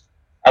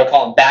I would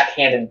call them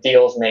backhanded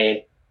deals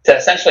made to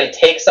essentially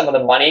take some of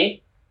the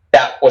money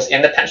that was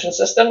in the pension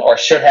system or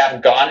should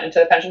have gone into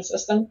the pension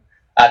system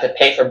to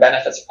pay for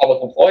benefits of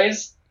public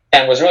employees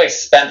and was really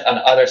spent on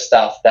other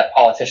stuff that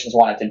politicians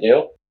wanted to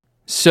do.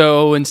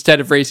 So instead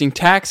of raising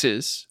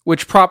taxes,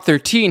 which Prop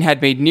 13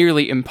 had made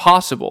nearly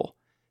impossible,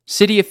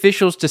 city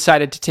officials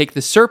decided to take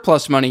the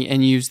surplus money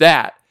and use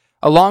that,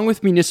 along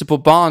with municipal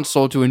bonds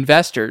sold to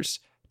investors,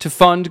 to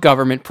fund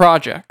government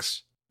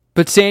projects.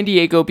 But San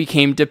Diego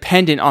became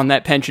dependent on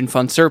that pension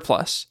fund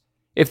surplus.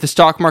 If the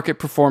stock market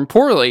performed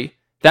poorly,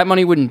 that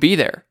money wouldn't be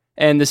there,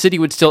 and the city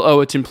would still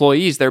owe its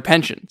employees their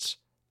pensions.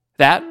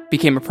 That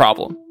became a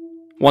problem.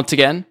 Once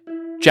again,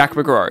 Jack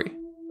McGrory.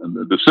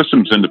 The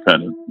system's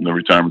independent, the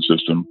retirement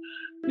system,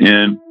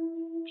 and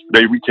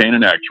they retain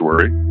an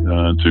actuary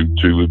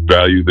to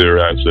value their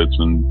assets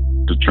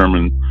and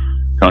determine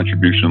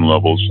contribution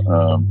levels,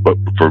 but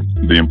for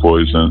the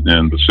employees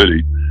and the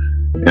city.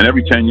 And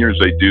every 10 years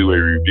they do a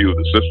review of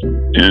the system.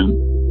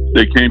 And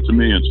they came to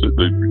me and said,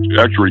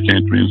 the actuary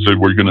came to me and said,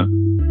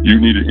 you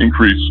need to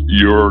increase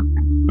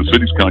the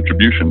city's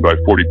contribution by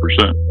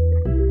 40%.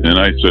 And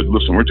I said,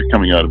 listen, we're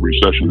coming out of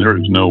recession. There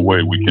is no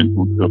way we can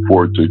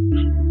afford to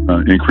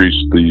increase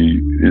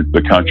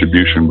the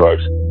contribution by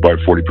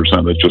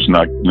 40%. That's just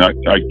not,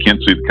 I can't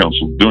see the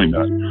council doing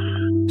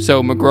that.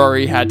 So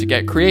McGrory had to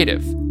get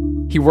creative.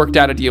 He worked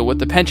out a deal with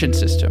the pension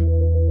system.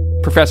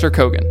 Professor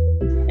Kogan.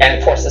 And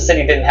of course, the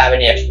city didn't have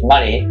any extra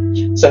money.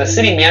 So the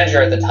city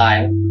manager at the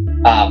time,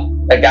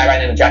 a guy by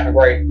the name of Jack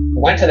McGrory,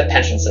 went to the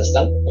pension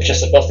system, which is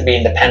supposed to be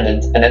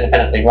independent and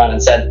independently run,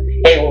 and said,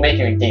 hey, we'll make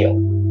you a deal.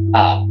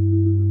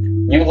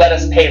 You let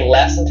us pay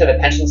less into the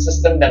pension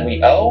system than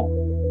we owe,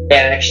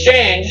 and in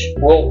exchange,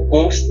 we'll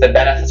boost the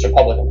benefits for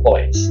public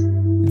employees.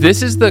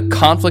 This is the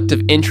conflict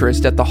of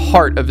interest at the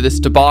heart of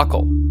this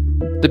debacle.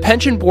 The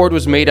pension board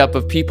was made up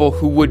of people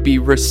who would be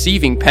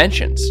receiving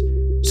pensions.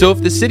 So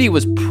if the city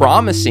was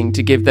promising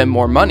to give them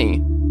more money,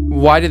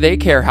 why do they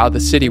care how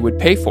the city would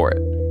pay for it?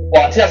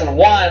 Well, in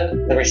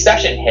 2001, the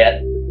recession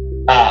hit,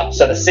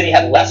 so the city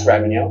had less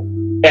revenue,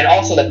 and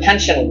also the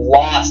pension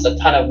lost a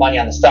ton of money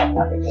on the stock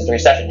market because the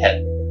recession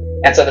hit.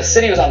 And so the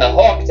city was on the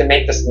hook to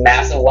make this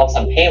massive lump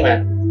sum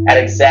payment at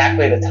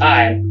exactly the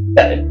time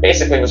that it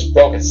basically was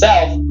broke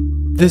itself.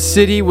 The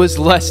city was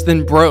less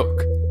than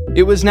broke.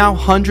 It was now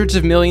hundreds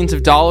of millions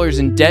of dollars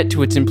in debt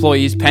to its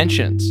employees'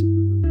 pensions.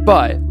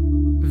 But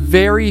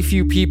very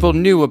few people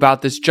knew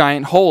about this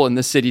giant hole in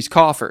the city's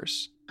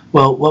coffers.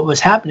 Well, what was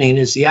happening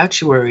is the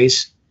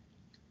actuaries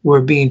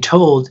were being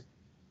told,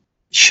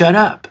 shut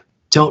up.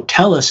 Don't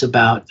tell us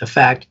about the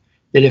fact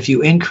that if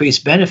you increase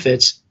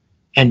benefits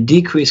and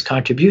decrease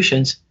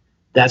contributions,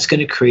 that's going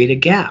to create a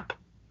gap.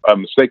 A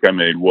mistake I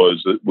made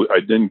was that I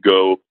didn't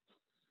go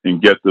and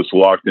get this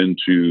locked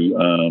into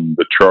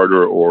the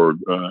charter or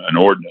an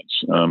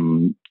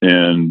ordinance.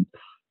 And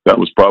that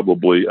was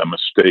probably a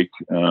mistake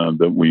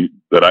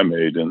that I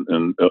made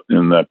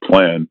in that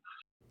plan.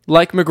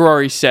 Like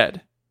McGrory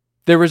said,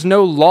 there was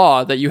no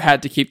law that you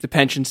had to keep the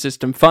pension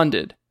system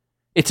funded.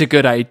 It's a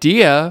good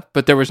idea,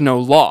 but there was no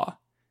law.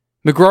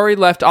 McGrory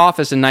left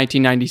office in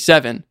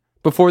 1997,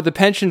 before the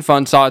pension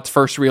fund saw its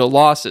first real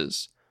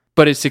losses.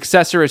 But his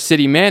successor as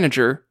city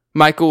manager,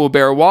 Michael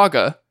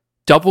Uberewaga,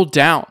 doubled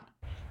down.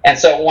 And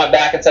so went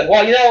back and said,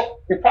 well,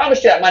 we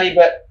promised you that money,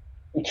 but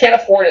we can't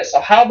afford it. So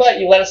how about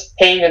you let us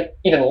pay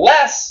even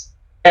less,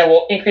 and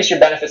we'll increase your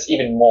benefits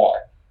even more.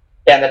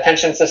 And the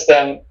pension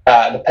system,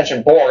 the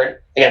pension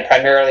board, again,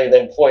 primarily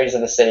the employees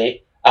of the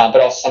city, but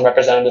also some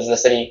representatives of the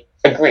city,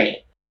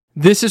 agreed.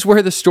 This is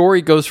where the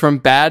story goes from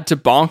bad to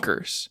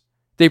bonkers.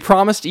 They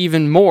promised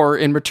even more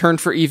in return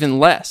for even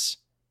less.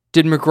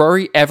 Did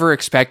McGrory ever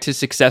expect his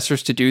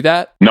successors to do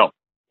that? No.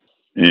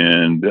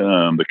 And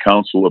the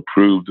council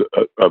approved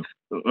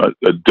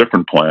a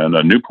different plan,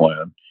 a new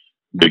plan,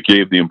 that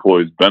gave the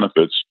employees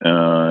benefits.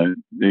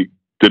 They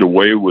did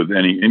away with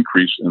any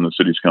increase in the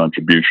city's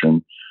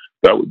contribution.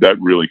 That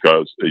really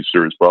caused a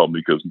serious problem,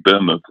 because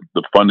then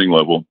the funding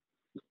level,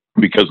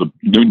 because of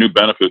new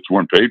benefits,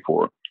 weren't paid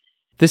for.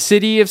 The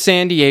city of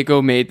San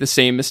Diego made the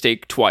same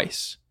mistake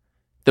twice.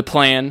 The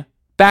plan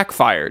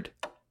backfired.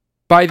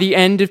 By the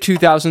end of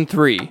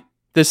 2003,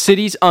 the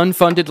city's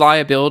unfunded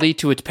liability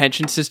to its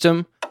pension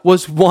system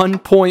was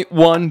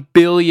 $1.1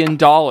 billion.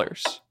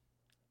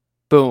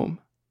 Boom.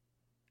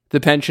 The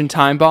pension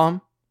time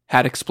bomb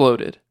had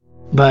exploded.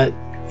 But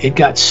it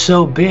got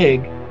so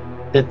big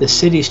that the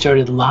city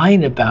started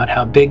lying about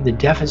how big the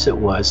deficit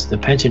was, the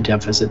pension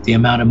deficit, the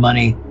amount of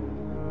money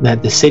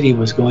that the city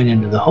was going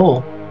into the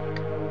hole.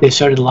 They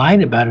started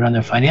lying about it on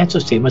their financial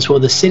statements. Well,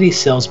 the city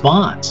sells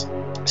bonds.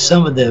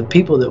 Some of the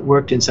people that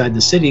worked inside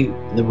the city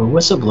that were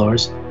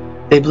whistleblowers,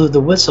 they blew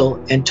the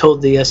whistle and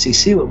told the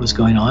SEC what was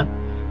going on.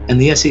 And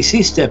the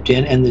SEC stepped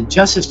in and the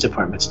Justice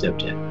Department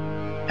stepped in.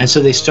 And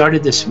so they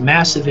started this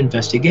massive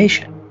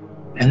investigation.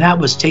 And that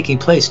was taking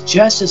place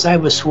just as I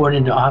was sworn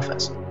into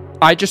office.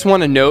 I just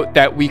want to note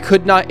that we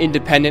could not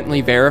independently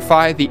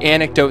verify the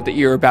anecdote that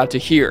you're about to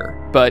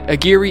hear, but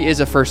Aguirre is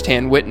a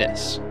first-hand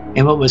witness.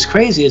 And what was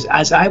crazy is,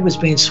 as I was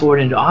being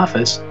sworn into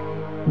office,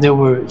 there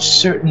were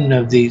certain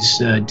of these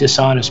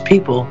dishonest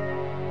people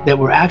that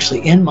were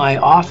actually in my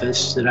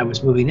office that I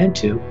was moving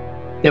into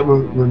that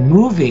were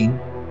removing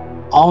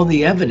all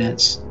the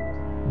evidence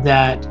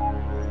that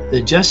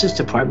the Justice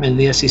Department and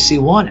the SEC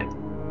wanted.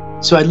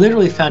 So I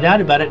literally found out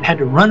about it and had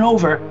to run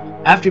over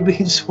after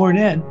being sworn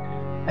in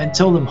and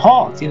told them,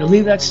 halt,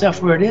 leave that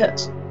stuff where it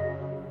is.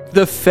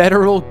 The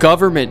federal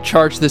government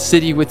charged the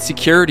city with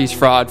securities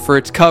fraud for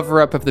its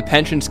cover-up of the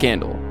pension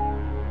scandal.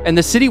 And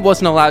the city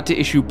wasn't allowed to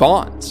issue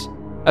bonds,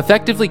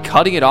 effectively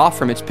cutting it off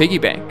from its piggy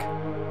bank.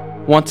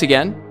 Once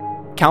again,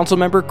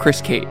 Councilmember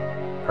Chris Cate.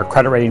 Our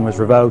credit rating was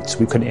revoked.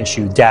 We couldn't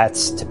issue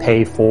debts to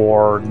pay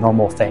for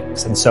normal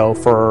things. And so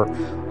for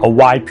a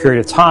wide period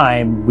of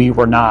time, we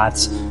were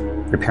not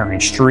repairing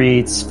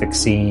streets,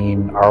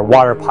 fixing our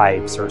water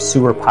pipes or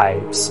sewer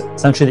pipes.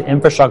 Essentially, the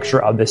infrastructure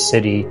of the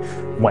city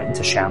went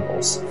into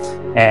shambles.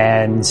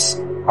 And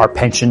our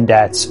pension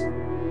debts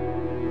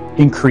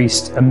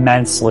increased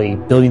immensely,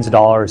 billions of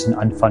dollars in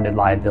unfunded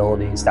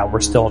liabilities that we're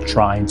still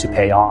trying to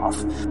pay off.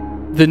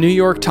 The New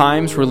York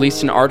Times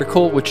released an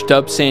article which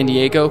dubbed San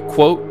Diego,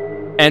 quote,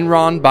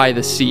 Enron by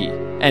the Sea,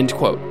 end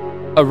quote,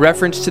 a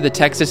reference to the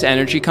Texas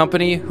energy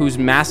company whose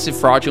massive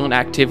fraudulent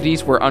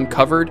activities were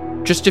uncovered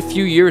just a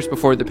few years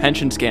before the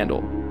pension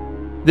scandal.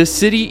 The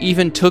city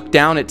even took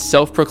down its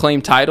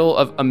self-proclaimed title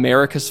of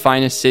America's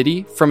Finest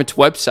City from its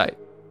website.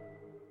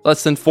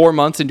 Less than 4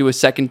 months into his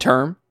second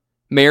term,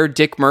 Mayor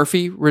Dick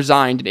Murphy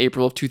resigned in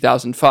April of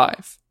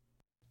 2005.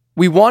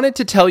 We wanted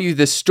to tell you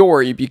this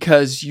story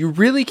because you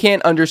really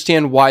can't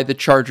understand why the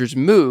Chargers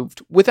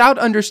moved without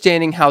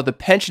understanding how the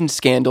pension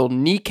scandal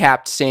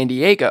kneecapped San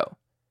Diego.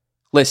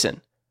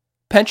 Listen,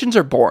 pensions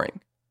are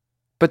boring,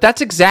 but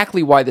that's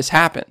exactly why this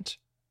happened.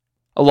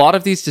 A lot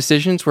of these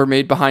decisions were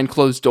made behind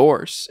closed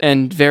doors,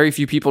 and very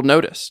few people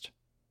noticed,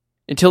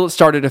 until it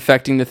started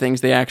affecting the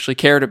things they actually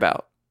cared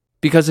about.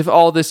 Because if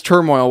all this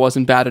turmoil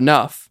wasn't bad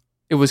enough,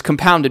 it was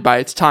compounded by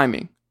its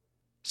timing.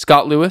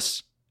 Scott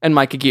Lewis and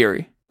Mike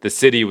Aguirre. The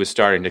city was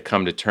starting to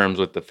come to terms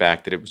with the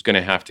fact that it was going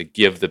to have to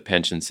give the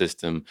pension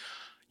system,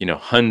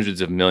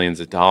 hundreds of millions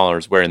of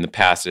dollars, where in the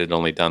past it had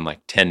only done like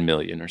 10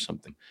 million or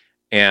something.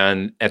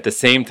 And at the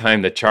same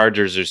time, the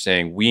Chargers are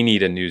saying, we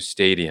need a new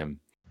stadium.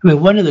 I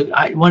mean, one of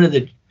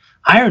the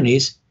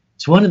ironies,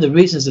 So one of the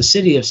reasons the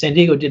city of San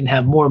Diego didn't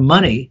have more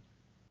money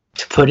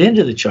to put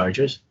into the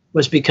Chargers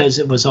was because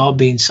it was all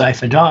being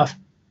siphoned off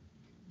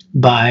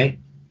by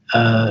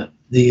the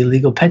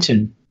illegal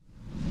pension.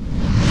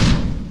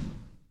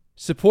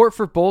 Support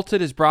for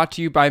Bolted is brought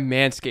to you by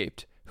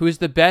Manscaped, who is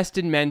the best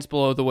in men's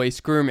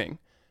below-the-waist grooming.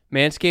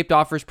 Manscaped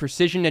offers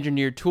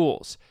precision-engineered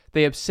tools.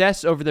 They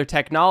obsess over their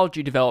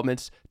technology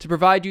developments to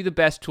provide you the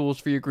best tools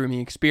for your grooming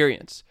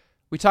experience.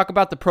 We talk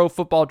about the pro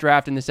football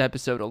draft in this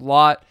episode a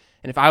lot,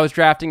 and if I was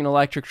drafting an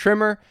electric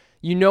trimmer,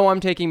 you know I'm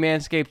taking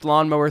Manscaped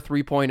Lawnmower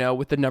 3.0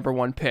 with the number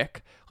one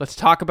pick. Let's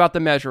talk about the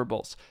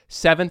measurables.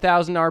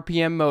 7,000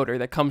 RPM motor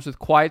that comes with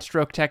quiet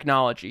stroke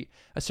technology,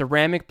 a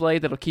ceramic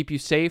blade that'll keep you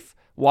safe,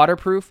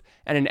 waterproof,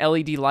 and an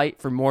LED light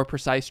for more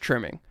precise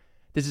trimming.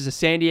 This is a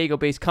San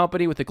Diego-based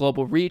company with a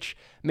global reach.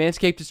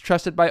 Manscaped is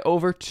trusted by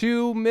over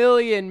 2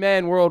 million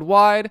men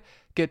worldwide.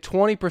 Get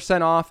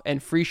 20% off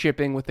and free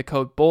shipping with the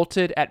code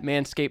BOLTED at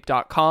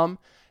manscaped.com.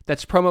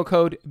 That's promo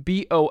code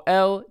BOLTED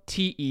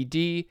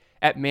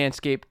at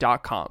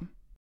manscaped.com.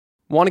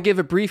 Want to give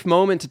a brief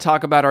moment to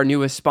talk about our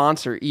newest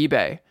sponsor,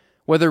 eBay.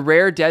 Whether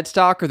rare dead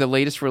stock or the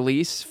latest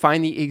release,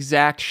 find the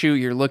exact shoe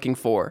you're looking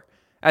for.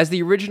 As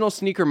the original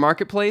sneaker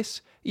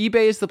marketplace,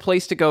 eBay is the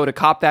place to go to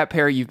cop that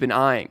pair you've been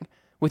eyeing.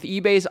 With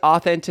eBay's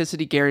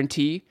authenticity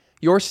guarantee,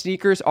 your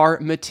sneakers are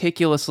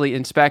meticulously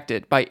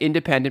inspected by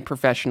independent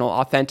professional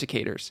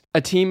authenticators.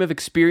 A team of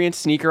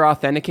experienced sneaker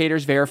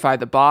authenticators verify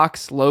the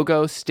box,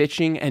 logo,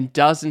 stitching, and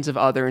dozens of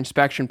other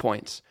inspection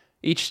points.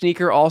 Each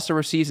sneaker also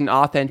receives an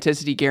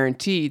authenticity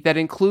guarantee that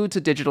includes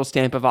a digital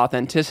stamp of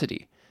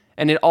authenticity,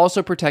 and it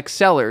also protects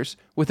sellers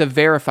with a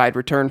verified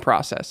return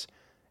process.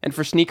 And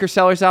for sneaker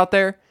sellers out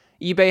there,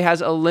 eBay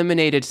has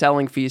eliminated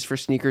selling fees for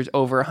sneakers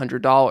over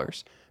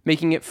 $100,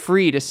 making it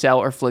free to sell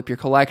or flip your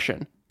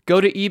collection. Go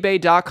to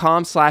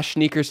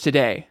ebay.com/sneakers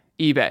today.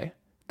 eBay,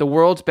 the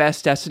world's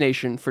best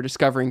destination for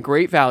discovering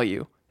great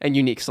value and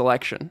unique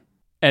selection.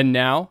 And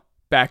now,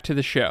 back to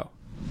the show.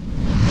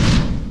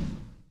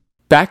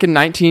 Back in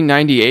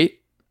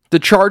 1998, the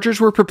Chargers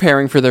were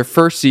preparing for their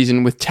first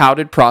season with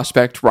touted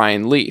prospect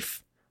Ryan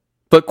Leaf.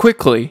 But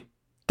quickly,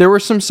 there were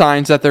some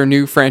signs that their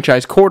new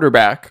franchise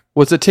quarterback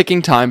was a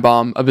ticking time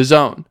bomb of his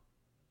own.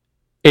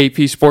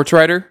 AP sports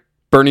writer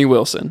Bernie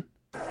Wilson.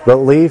 But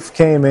Leaf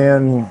came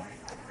in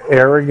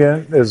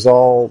arrogant as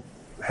all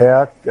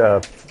heck,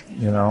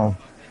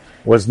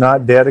 was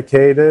not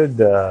dedicated,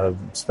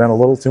 spent a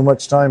little too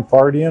much time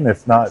partying,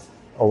 if not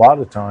a lot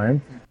of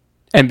time.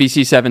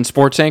 NBC7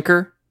 sports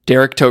anchor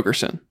Derek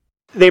Togerson.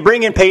 They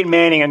bring in Peyton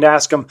Manning and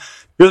ask him,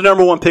 "You're the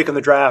number one pick in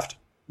the draft.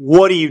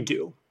 What do you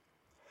do?"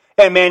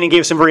 And Manning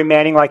gave some very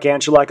Manning-like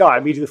answer, like, I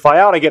immediately fly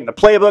out, I get in the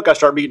playbook, I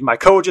start meeting my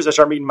coaches, I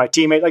start meeting my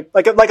teammates,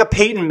 like a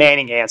Peyton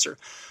Manning answer.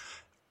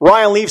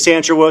 Ryan Leaf's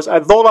answer was,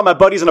 I'd load all my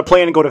buddies on a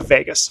plane and go to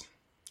Vegas,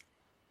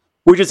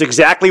 which is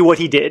exactly what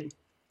he did,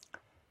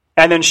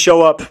 and then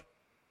show up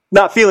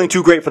not feeling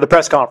too great for the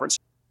press conference.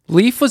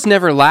 Leaf was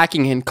never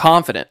lacking in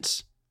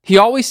confidence. He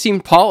always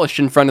seemed polished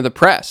in front of the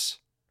press,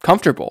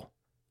 comfortable,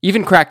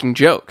 even cracking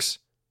jokes.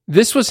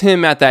 This was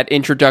him at that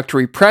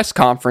introductory press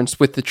conference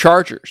with the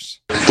Chargers.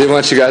 Didn't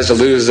want you guys to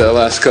lose the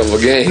last couple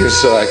of games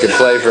so I could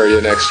play for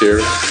you next year,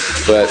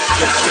 but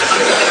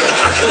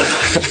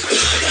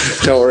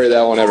don't worry,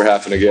 that won't ever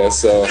happen again.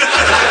 So.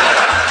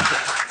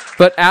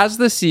 But as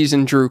the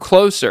season drew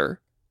closer,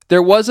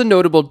 there was a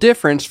notable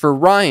difference for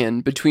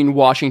Ryan between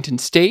Washington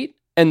State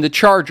and the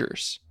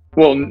Chargers.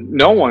 Well,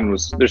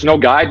 there's no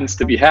guidance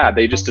to be had.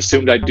 They just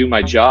assumed I'd do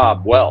my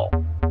job well,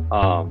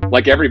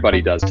 like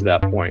everybody does to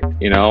that point,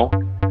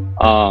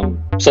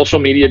 Social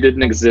media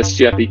didn't exist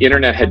yet. The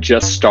internet had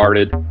just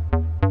started,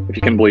 if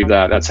you can believe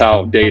that. That's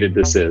how dated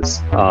this is.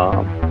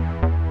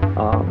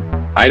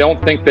 I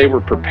don't think they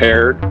were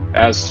prepared,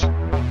 as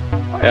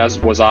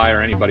was I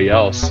or anybody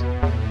else,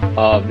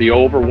 of the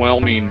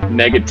overwhelming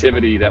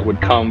negativity that would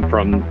come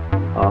from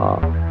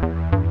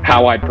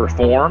how I'd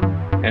perform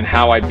and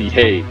how I'd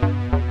behave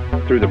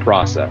through the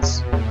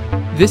process.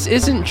 This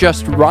isn't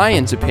just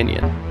Ryan's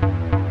opinion.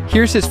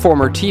 Here's his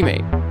former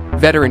teammate,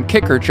 veteran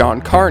kicker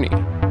John Carney.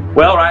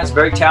 Well, Ryan's a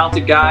very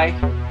talented guy.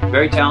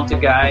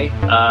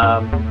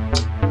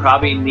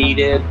 Probably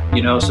needed,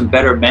 some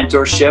better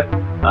mentorship,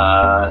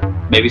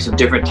 maybe some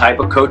different type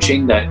of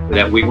coaching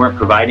that we weren't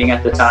providing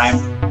at the time.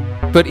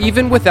 But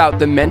even without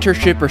the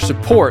mentorship or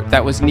support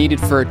that was needed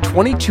for a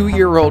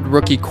 22-year-old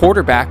rookie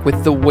quarterback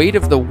with the weight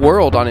of the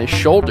world on his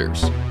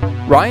shoulders,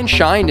 Ryan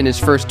shined in his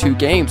first 2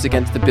 games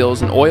against the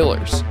Bills and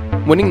Oilers,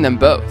 winning them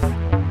both.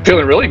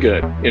 Feeling really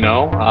good,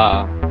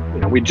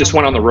 we just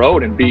went on the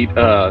road and beat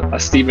a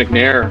Steve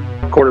McNair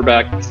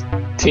quarterback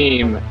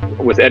team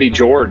with Eddie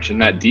George in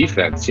that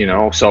defense,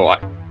 so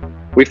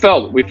we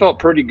felt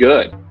pretty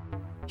good.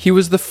 He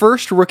was the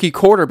first rookie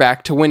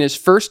quarterback to win his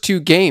first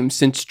 2 games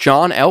since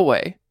John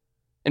Elway.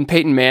 And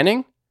Peyton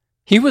Manning?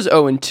 He was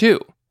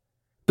 0-2.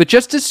 But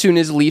just as soon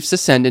as Leaf's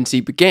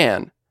ascendancy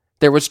began,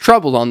 there was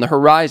trouble on the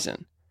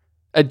horizon.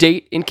 A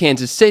date in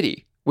Kansas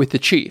City with the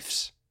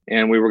Chiefs.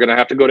 And we were going to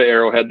have to go to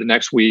Arrowhead the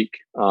next week.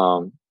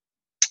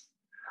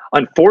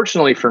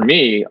 Unfortunately for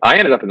me, I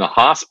ended up in the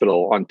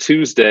hospital on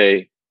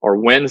Tuesday or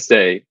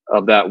Wednesday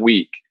of that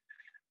week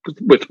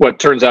with what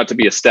turns out to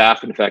be a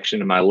staph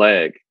infection in my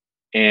leg.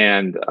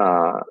 And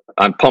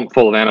I'm pumped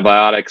full of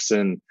antibiotics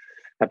and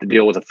have to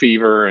deal with a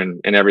fever and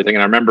everything.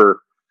 And I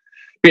remember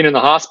being in the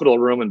hospital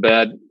room in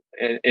bed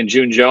and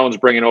June Jones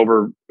bringing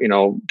over,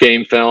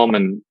 game film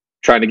and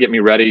trying to get me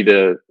ready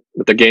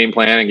with the game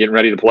plan and getting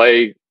ready to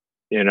play.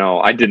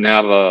 I didn't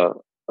have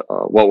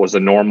what was a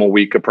normal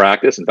week of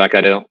practice. In fact,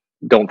 I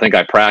don't think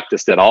I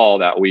practiced at all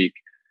that week,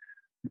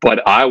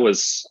 but I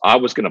was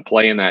going to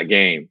play in that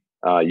game.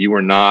 You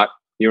were not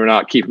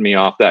keeping me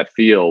off that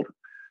field.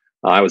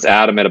 I was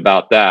adamant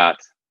about that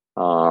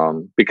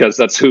because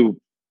that's who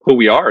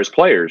we are as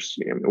players.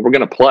 We're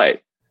going to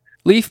play.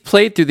 Leaf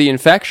played through the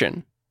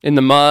infection in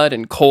the mud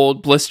and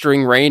cold,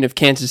 blistering rain of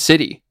Kansas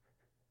City.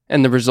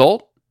 And the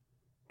result?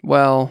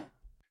 Well,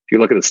 if you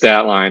look at the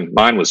stat line,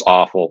 mine was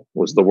awful. It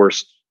was the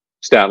worst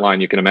stat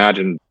line you can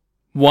imagine.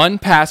 1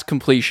 pass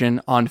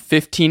completion on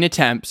 15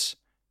 attempts,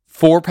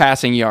 4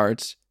 passing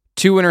yards,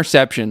 2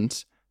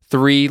 interceptions,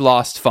 3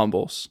 lost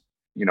fumbles.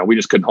 We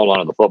just couldn't hold on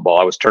to the football.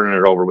 I was turning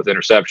it over with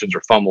interceptions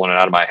or fumbling it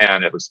out of my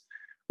hand. It was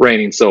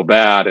raining so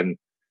bad, and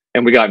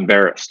we got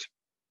embarrassed,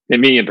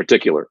 and me in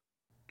particular.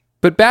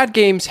 But bad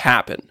games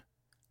happen.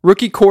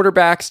 Rookie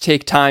quarterbacks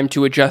take time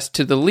to adjust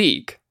to the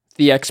league,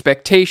 the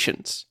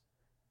expectations,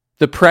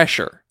 the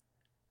pressure.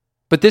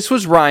 But this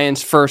was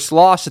Ryan's first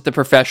loss at the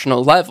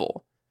professional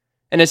level.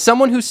 And as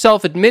someone who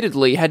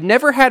self-admittedly had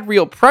never had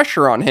real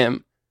pressure on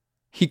him,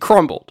 he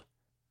crumbled.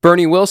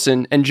 Bernie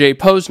Wilson and Jay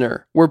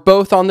Posner were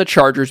both on the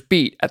Chargers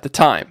beat at the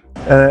time.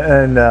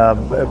 And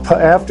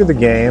after the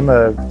game,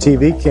 a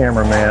TV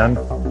cameraman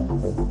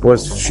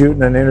was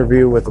shooting an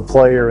interview with a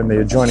player in the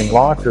adjoining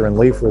locker, and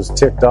Leaf was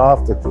ticked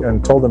off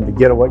and told him to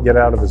get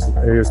out of his.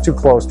 He was too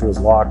close to his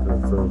locker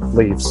for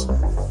Leaf's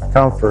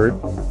comfort.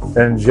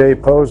 And Jay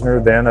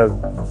Posner, then a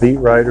beat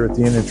writer at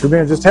the Union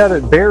Tribune, just had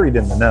it buried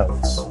in the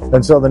notes.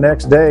 And so the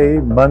next day,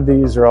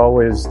 Mondays are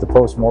always the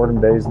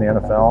post-mortem days in the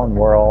NFL, and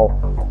we're all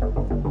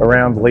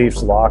around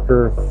Leaf's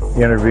locker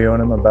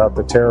interviewing him about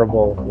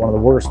one of the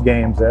worst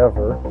games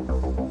ever.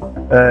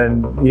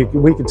 And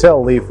we could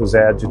tell Leaf was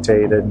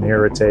agitated and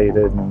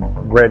irritated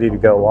and ready to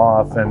go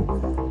off.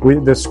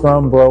 And the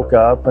scrum broke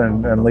up,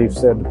 and Leaf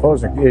said to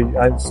Posner,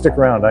 "Hey, stick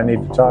around, I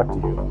need to talk to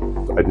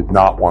you." I did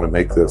not want to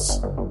make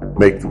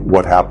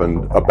what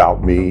happened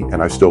about me,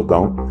 and I still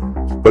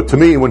don't. But to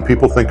me, when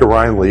people think of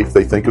Ryan Leaf,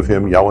 they think of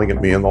him yelling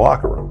at me in the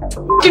locker room.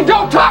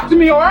 Don't talk to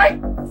me, all right?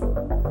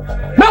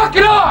 Knock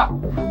it off!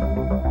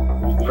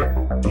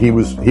 He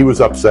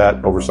was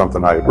upset over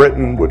something I had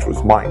written, which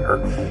was minor.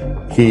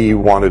 He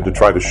wanted to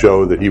try to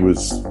show that he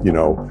was,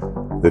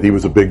 that he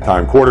was a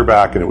big-time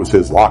quarterback, and it was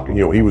his locker.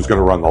 He was going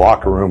to run the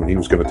locker room, and he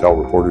was going to tell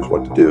reporters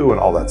what to do and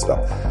all that stuff.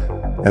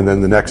 And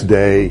then the next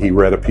day, he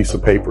read a piece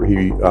of paper.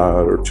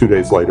 Or 2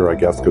 days later, I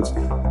guess, because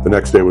the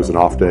next day was an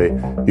off day.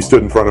 He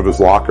stood in front of his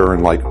locker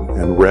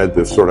and read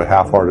this sort of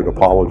half-hearted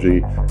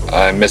apology.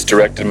 I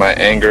misdirected my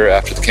anger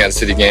after the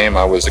Kansas City game.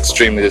 I was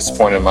extremely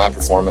disappointed in my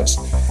performance,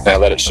 and I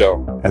let it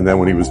show. And then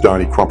when he was done,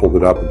 he crumpled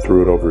it up and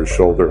threw it over his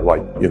shoulder,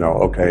 like,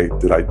 okay,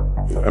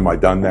 am I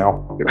done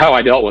now? How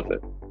I dealt with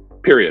it,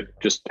 period.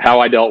 Just how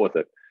I dealt with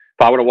it.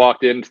 If I would have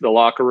walked into the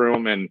locker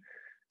room and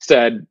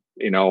said,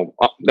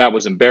 that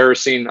was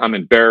embarrassing. I'm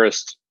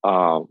embarrassed.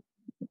 I'm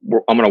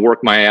going to work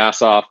my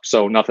ass off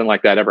so nothing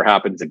like that ever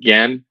happens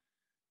again.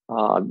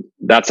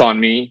 That's on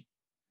me.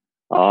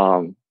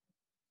 I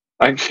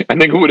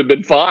think it would have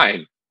been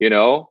fine,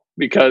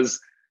 because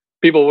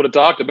people would have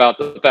talked about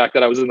the fact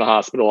that I was in the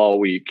hospital all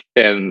week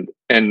and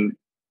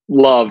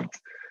loved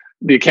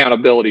the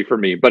accountability for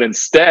me. But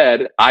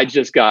instead, I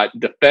just got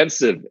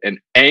defensive and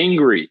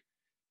angry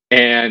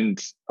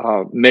and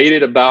made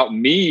it about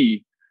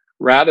me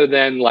rather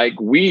than like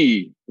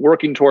we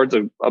working towards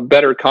a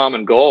better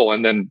common goal.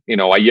 And then,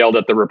 I yelled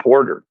at the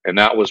reporter, and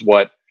that was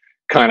what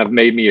kind of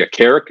made me a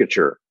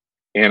caricature.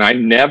 And I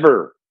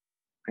never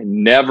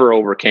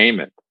overcame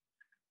it.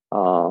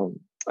 I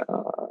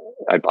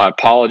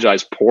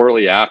apologized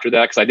poorly after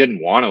that because I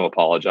didn't want to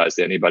apologize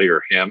to anybody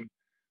or him.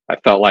 I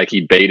felt like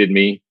he baited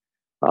me.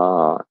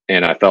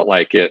 And I felt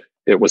like it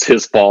was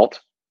his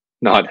fault,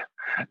 not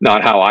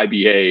how I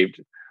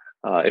behaved.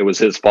 It was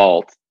his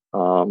fault.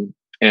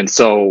 And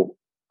so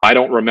I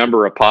don't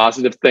remember a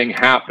positive thing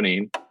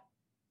happening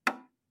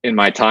in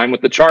my time with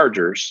the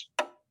Chargers.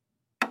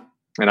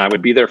 And I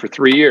would be there for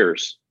 3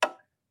 years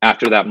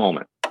after that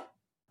moment.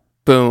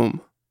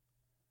 Boom.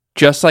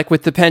 Just like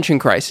with the pension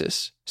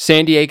crisis,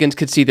 San Diegans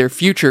could see their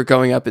future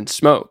going up in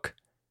smoke.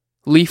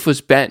 Leaf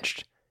was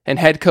benched, and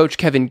head coach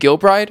Kevin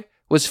Gilbride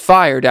was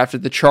fired after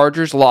the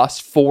Chargers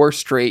lost 4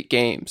 straight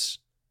games.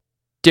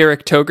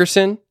 Derek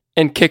Togerson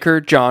and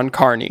kicker John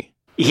Carney.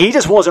 He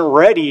just wasn't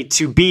ready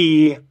to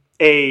be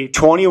a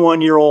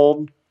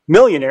 21-year-old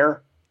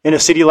millionaire in a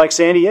city like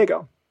San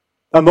Diego.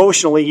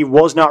 Emotionally, he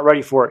was not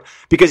ready for it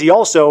because he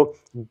also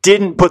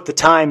didn't put the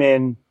time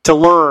in to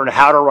learn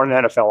how to run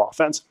an NFL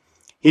offense.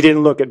 He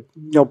didn't look at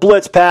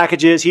blitz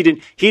packages. He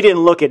didn't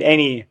look at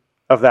any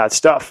of that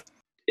stuff.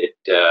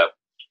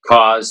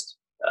 caused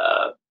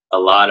a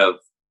lot of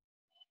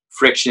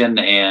friction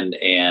and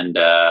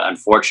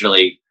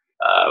unfortunately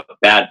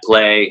bad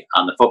play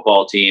on the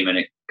football team, and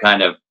it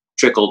kind of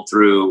trickled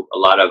through a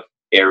lot of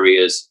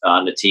areas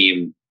on the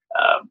team.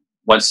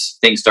 Once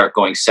things start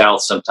going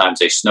south, sometimes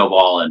they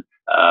snowball, and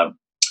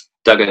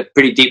dug a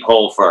pretty deep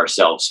hole for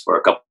ourselves for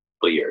a couple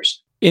of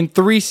years. In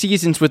 3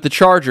 seasons with the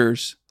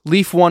Chargers,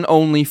 Leaf won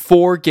only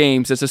 4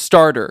 games as a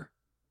starter.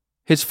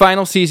 His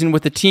final season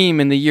with the team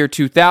in the year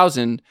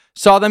 2000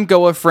 saw them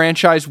go a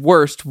franchise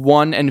worst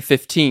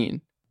 1-15.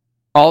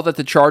 All that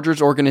the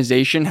Chargers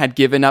organization had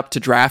given up to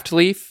draft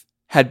Leaf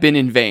had been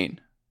in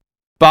vain.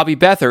 Bobby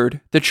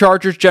Beathard, the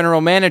Chargers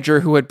general manager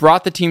who had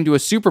brought the team to a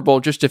Super Bowl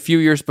just a few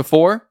years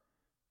before,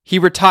 he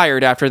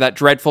retired after that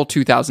dreadful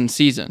 2000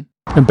 season.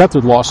 And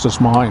Beathard lost his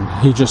mind.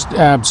 He just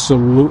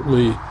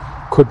absolutely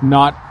could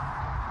not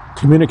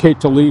communicate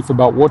to Leaf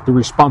about what the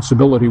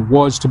responsibility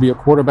was to be a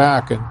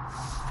quarterback,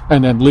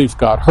 and then Leaf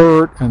got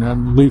hurt, and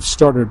then Leaf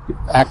started to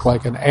act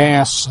like an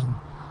ass, and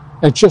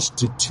it just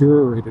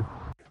deteriorated.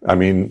 I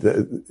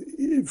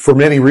mean, for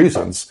many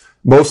reasons,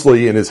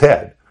 mostly in his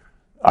head.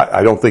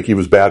 I don't think he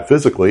was bad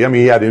physically. I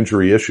mean, he had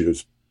injury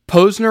issues.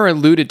 Posner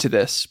alluded to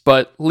this,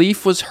 but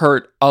Leaf was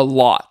hurt a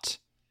lot.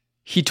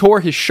 He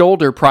tore his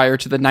shoulder prior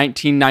to the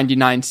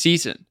 1999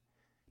 season.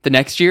 The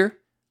next year,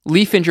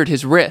 Leaf injured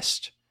his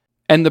wrist.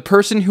 And the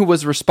person who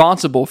was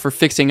responsible for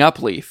fixing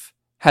up Leaf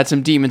had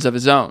some demons of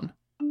his own.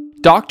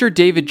 Dr.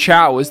 David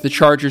Chao was the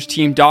Chargers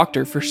team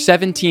doctor for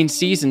 17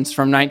 seasons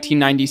from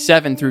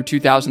 1997 through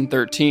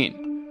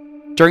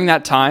 2013. During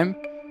that time,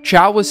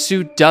 Chao was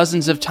sued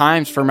dozens of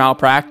times for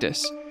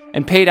malpractice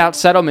and paid out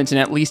settlements in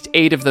at least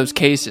 8 of those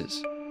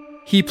cases.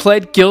 He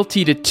pled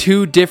guilty to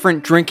 2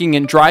 different drinking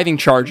and driving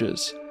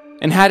charges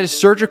and had his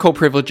surgical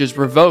privileges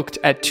revoked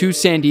at 2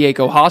 San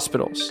Diego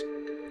hospitals.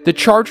 The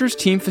Chargers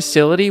team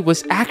facility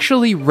was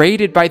actually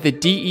raided by the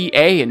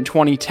DEA in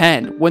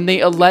 2010 when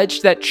they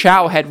alleged that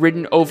Chao had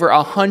written over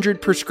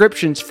 100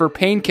 prescriptions for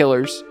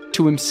painkillers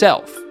to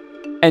himself.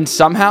 And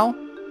somehow,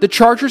 the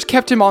Chargers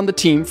kept him on the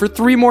team for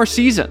 3 more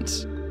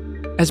seasons.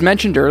 As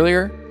mentioned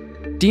earlier,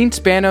 Dean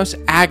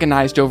Spanos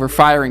agonized over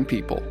firing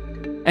people,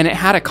 and it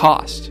had a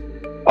cost.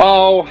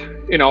 Oh,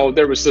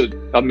 there was a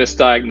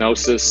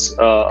misdiagnosis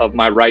of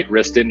my right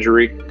wrist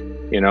injury.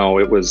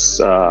 It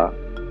was...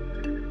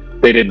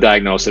 They didn't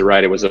diagnose it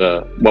right. It was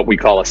what we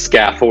call a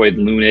scaphoid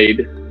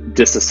lunate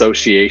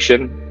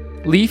disassociation.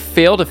 Leaf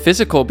failed a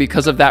physical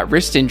because of that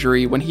wrist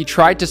injury when he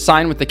tried to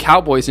sign with the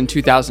Cowboys in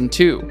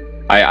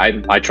 2002.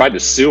 I tried to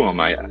sue him,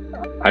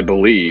 I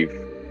believe,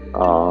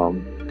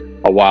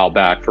 a while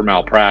back for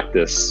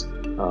malpractice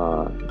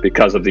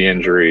because of the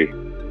injury,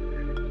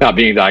 not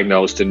being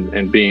diagnosed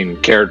and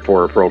being cared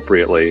for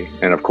appropriately.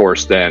 And of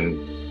course, then,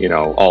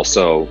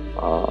 also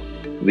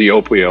the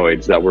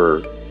opioids that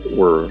were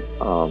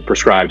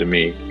prescribed to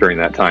me during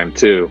that time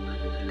too,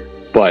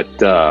 but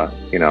I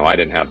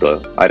didn't have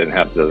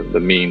the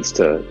means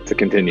to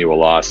continue a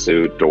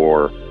lawsuit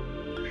or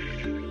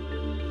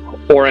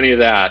any of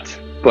that.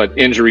 But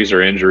injuries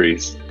are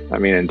injuries. I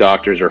mean, and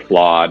doctors are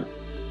flawed,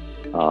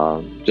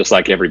 just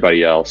like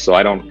everybody else. So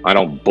I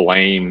don't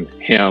blame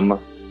him.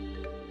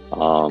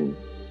 I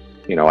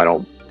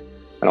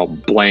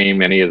don't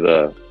blame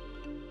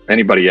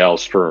anybody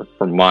else for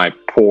my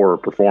poor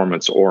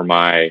performance or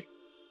my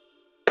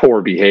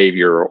poor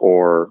behavior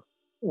or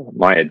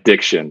my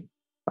addiction.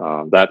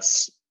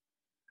 That's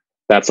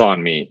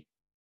on me.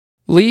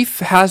 Leaf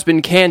has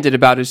been candid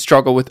about his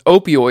struggle with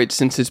opioids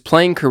since his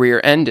playing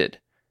career ended.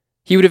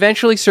 He would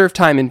eventually serve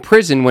time in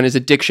prison when his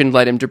addiction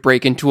led him to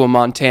break into a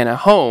Montana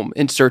home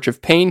in search of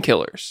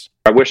painkillers.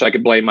 I wish I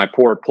could blame my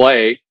poor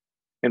play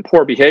and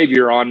poor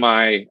behavior on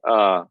my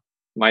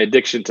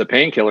addiction to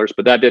painkillers,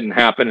 but that didn't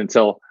happen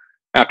until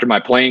after my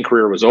playing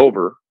career was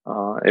over.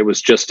 It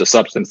was just a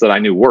substance that I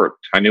knew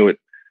worked. I knew it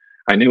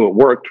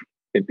worked.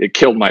 It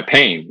killed my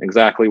pain,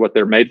 exactly what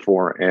they're made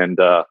for. And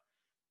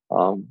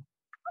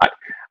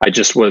I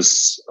just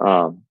was,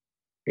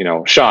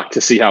 shocked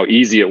to see how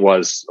easy it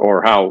was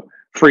or how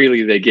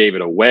freely they gave it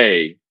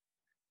away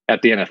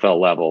at the NFL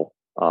level.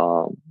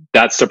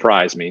 That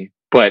surprised me.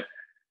 But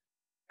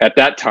at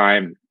that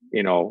time,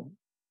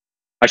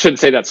 I shouldn't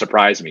say that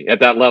surprised me. At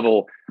that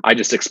level, I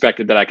just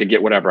expected that I could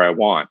get whatever I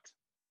want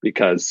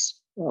because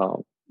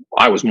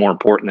I was more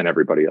important than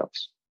everybody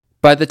else.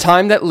 By the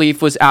time that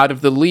Leaf was out of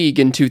the league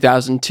in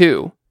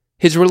 2002,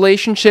 his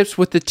relationships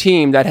with the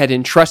team that had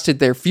entrusted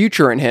their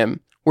future in him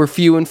were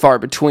few and far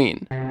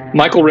between.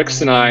 Michael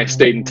Ricks and I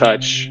stayed in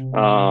touch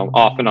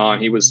off and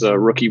on. He was a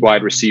rookie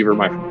wide receiver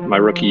my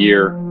rookie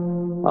year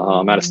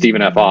out of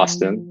Stephen F.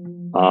 Austin.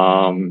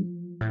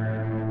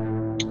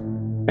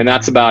 And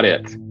that's about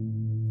it.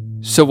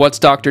 So what's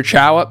Dr.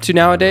 Chao up to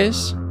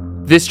nowadays?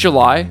 This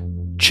July,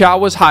 Chao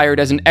was hired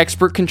as an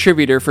expert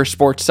contributor for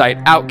sports site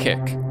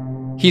Outkick.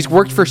 He's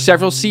worked for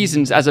several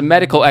seasons as a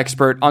medical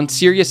expert on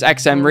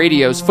SiriusXM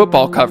Radio's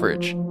football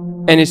coverage,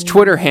 and his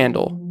Twitter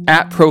handle,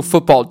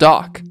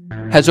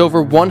 @ProFootballDoc, has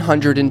over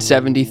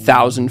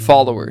 170,000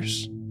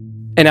 followers.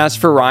 And as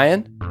for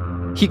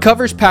Ryan, He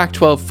covers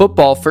Pac-12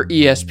 football for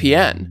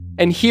ESPN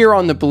and here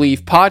on the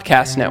Believe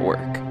Podcast Network.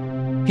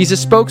 He's a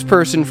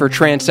spokesperson for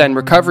Transcend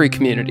Recovery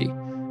Community,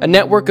 a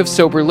network of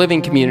sober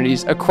living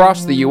communities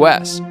across the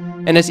U.S.,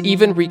 and has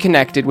even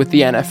reconnected with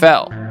the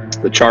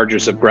NFL. The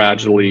Chargers have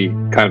gradually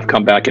kind of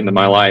come back into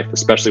my life,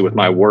 especially with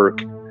my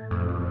work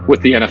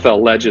with the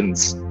NFL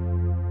Legends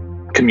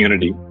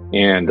community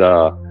and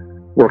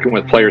working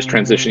with players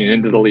transitioning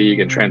into the league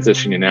and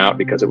transitioning out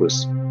because it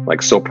was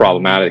like so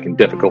problematic and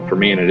difficult for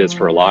me, and it is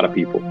for a lot of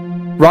people.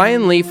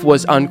 Ryan Leaf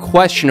was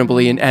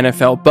unquestionably an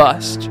NFL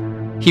bust.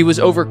 He was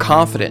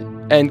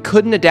overconfident and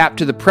couldn't adapt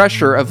to the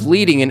pressure of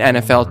leading an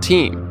NFL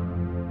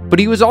team. But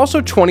he was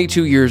also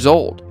 22 years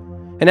old,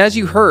 and as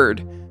you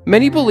heard,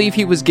 many believe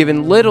he was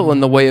given little in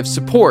the way of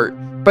support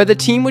by the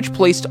team which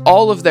placed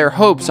all of their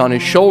hopes on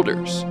his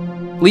shoulders.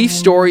 Leaf's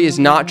story is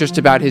not just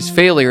about his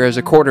failure as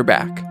a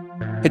quarterback.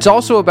 It's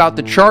also about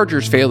the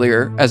Chargers'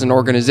 failure as an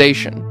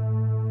organization.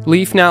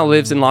 Leaf now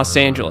lives in Los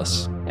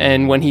Angeles,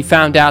 and when he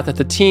found out that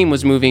the team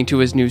was moving to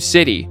his new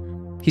city,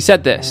 he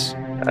said this.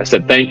 I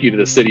said, thank you to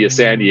the city of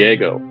San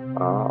Diego,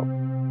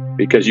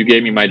 because you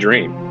gave me my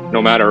dream.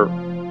 No matter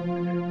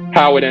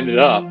how it ended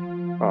up,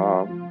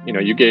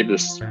 you gave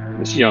this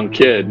young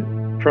kid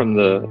from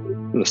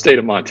the state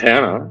of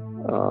Montana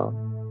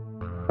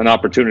an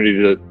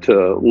opportunity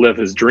to live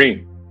his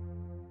dream.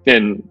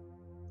 And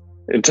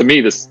to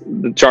me,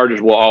 the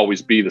Chargers will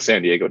always be the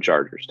San Diego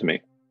Chargers to me.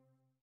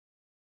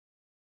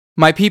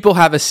 My people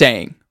have a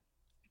saying,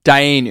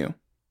 Dayenu.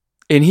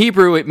 In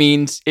Hebrew, it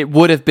means it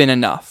would have been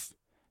enough.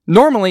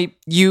 Normally,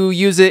 you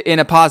use it in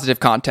a positive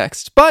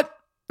context, but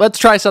let's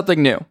try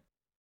something new.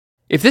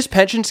 If this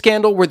pension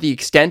scandal were the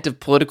extent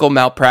of political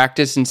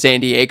malpractice in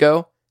San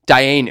Diego,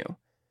 Dayenu.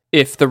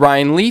 If the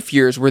Ryan Leaf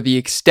years were the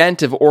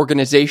extent of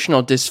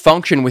organizational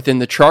dysfunction within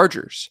the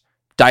Chargers,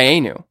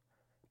 Dayenu.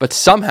 But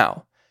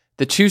somehow,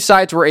 the two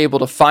sides were able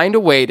to find a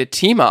way to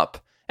team up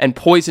and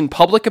poison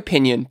public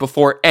opinion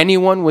before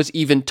anyone was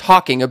even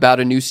talking about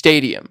a new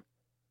stadium.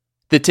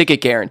 The ticket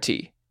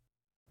guarantee.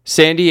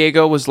 San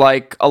Diego was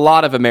like a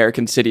lot of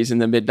American cities in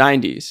the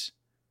mid-90s.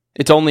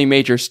 Its only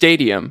major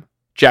stadium,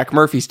 Jack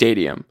Murphy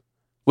Stadium,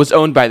 was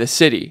owned by the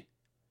city.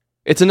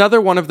 It's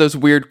another one of those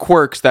weird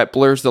quirks that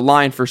blurs the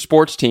line for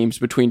sports teams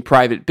between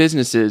private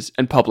businesses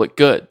and public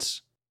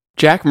goods.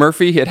 Jack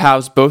Murphy had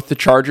housed both the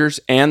Chargers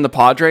and the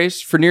Padres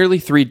for nearly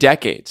 3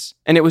 decades,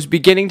 and it was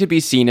beginning to be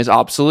seen as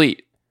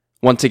obsolete.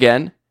 Once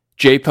again,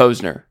 Jay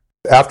Posner.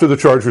 After the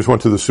Chargers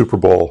went to the Super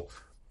Bowl,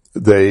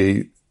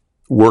 they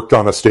worked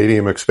on a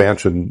stadium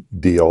expansion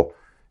deal.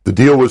 The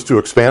deal was to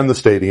expand the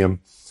stadium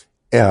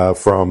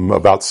from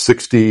about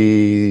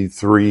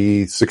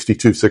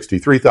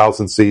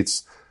 63,000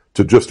 seats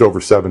to just over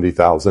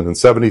 70,000. And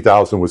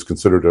 70,000 was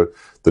considered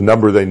the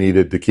number they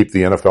needed to keep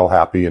the NFL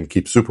happy and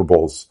keep Super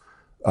Bowls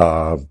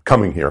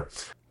coming here.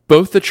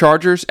 Both the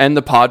Chargers and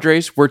the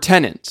Padres were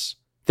tenants.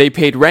 They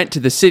paid rent to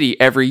the city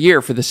every year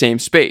for the same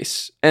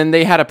space, and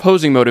they had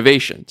opposing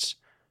motivations.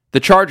 The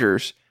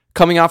Chargers,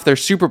 coming off their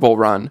Super Bowl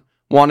run,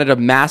 wanted a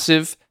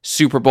massive,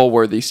 Super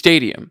Bowl-worthy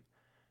stadium.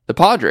 The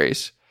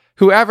Padres,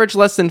 who averaged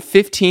less than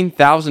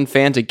 15,000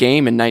 fans a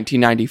game in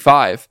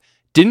 1995,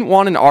 didn't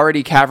want an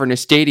already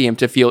cavernous stadium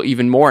to feel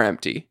even more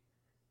empty.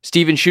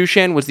 Steven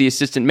Shushan was the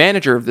assistant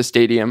manager of the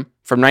stadium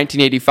from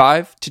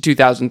 1985 to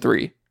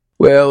 2003.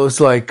 Well, it was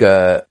like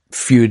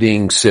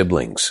feuding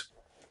siblings.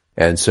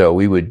 And so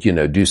we would,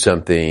 do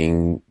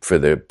something for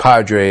the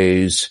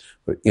Padres,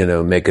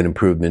 make an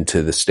improvement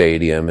to the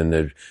stadium, and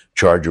the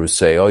Charger would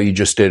say, oh, you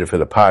just did it for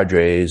the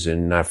Padres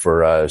and not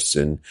for us.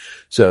 And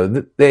so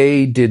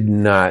they did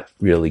not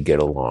really get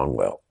along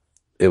well.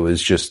 It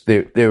was just,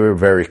 they were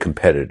very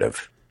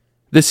competitive.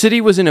 The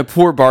city was in a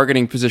poor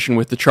bargaining position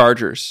with the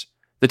Chargers.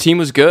 The team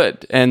was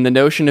good, and the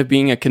notion of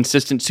being a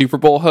consistent Super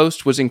Bowl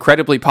host was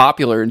incredibly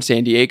popular in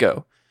San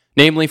Diego,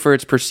 namely for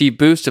its perceived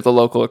boost of the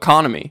local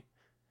economy.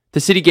 The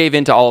city gave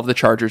in to all of the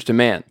Chargers'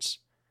 demands.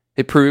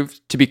 It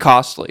proved to be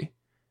costly.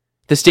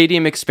 The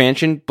stadium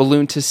expansion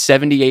ballooned to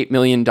 $78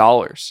 million.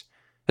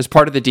 As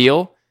part of the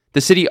deal,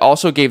 the city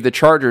also gave the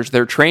Chargers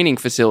their training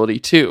facility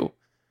too.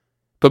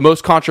 But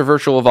most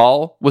controversial of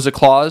all was a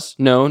clause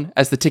known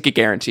as the ticket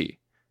guarantee.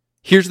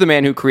 Here's the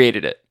man who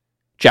created it,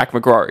 Jack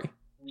McGrory.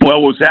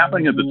 Well, what was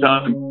happening at the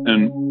time,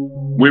 and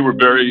we were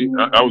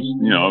I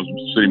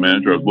was city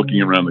manager. I was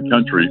looking around the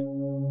country.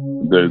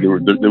 There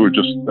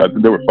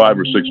were 5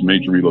 or 6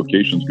 major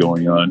relocations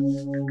going on,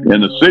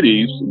 and the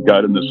cities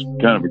got in this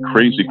kind of a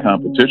crazy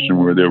competition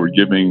where they were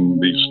giving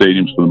these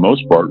stadiums, for the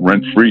most part,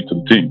 rent free to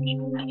the teams.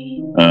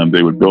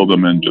 They would build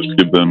them and just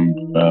give them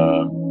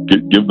to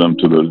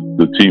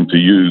the team to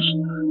use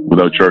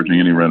without charging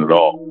any rent at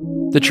all.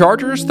 The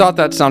Chargers thought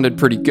that sounded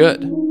pretty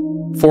good.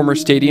 Former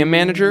stadium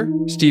manager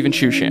Steven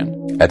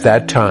Shushan. At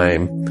that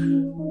time,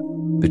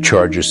 the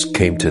Chargers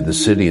came to the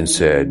city and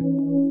said,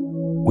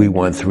 we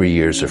want 3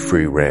 years of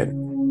free rent.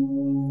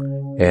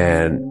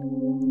 And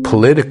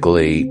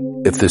politically,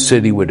 if the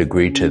city would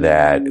agree to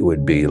that,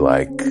 it'd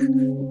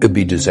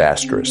be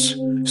disastrous.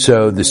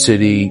 So the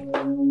city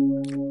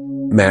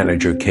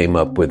manager came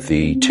up with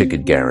the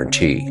ticket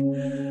guarantee.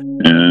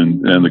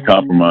 And the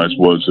compromise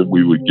was that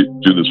we would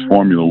do this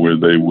formula where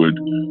they would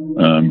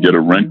get a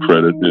rent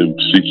credit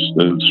if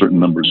a certain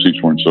number of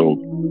seats weren't sold.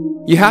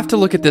 You have to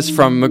look at this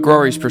from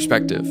McGrory's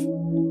perspective.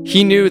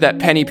 He knew that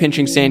penny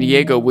pinching San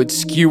Diego would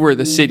skewer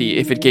the city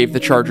if it gave the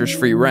Chargers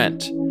free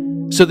rent.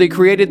 So they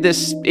created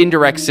this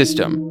indirect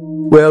system.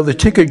 Well, the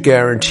ticket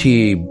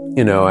guarantee,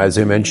 as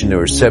I mentioned, there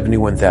were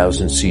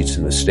 71,000 seats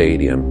in the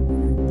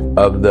stadium.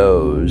 Of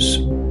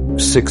those,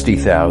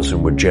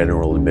 60,000 were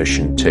general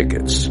admission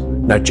tickets.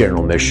 Not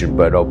general admission,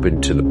 but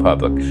open to the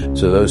public.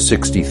 So those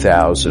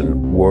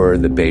 60,000 were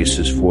the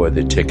basis for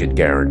the ticket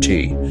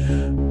guarantee.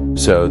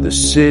 So the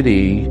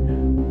city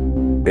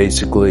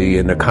basically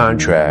in the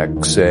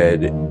contract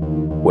said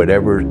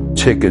whatever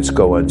tickets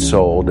go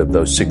unsold of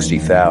those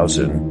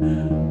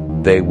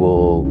 60,000, they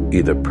will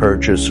either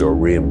purchase or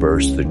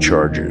reimburse the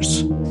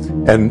Chargers.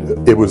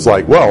 And it was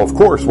like, well, of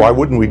course, why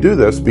wouldn't we do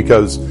this?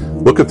 Because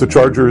look at the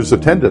Chargers'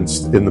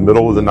 attendance in the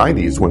middle of the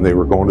 90s when they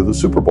were going to the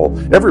Super Bowl.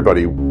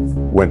 Everybody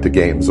went to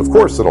games. Of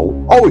course,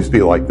 it'll always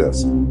be like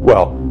this.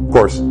 Well, of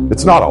course,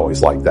 it's not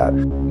always like that.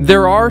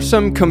 There are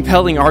some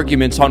compelling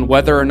arguments on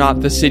whether or not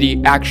the city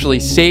actually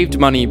saved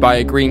money by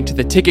agreeing to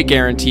the ticket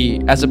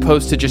guarantee as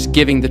opposed to just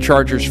giving the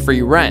Chargers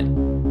free rent.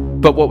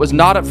 But what was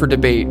not up for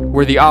debate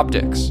were the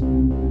optics.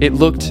 It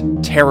looked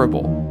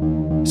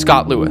terrible.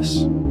 Scott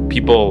Lewis.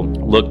 People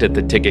looked at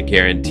the ticket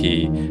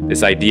guarantee,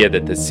 this idea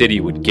that the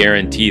city would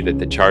guarantee that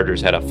the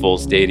Chargers had a full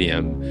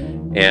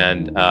stadium,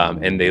 and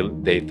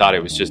they thought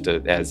it was just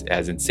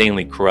as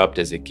insanely corrupt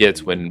as it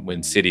gets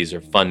when cities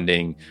are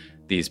funding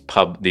these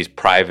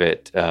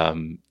private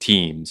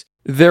teams.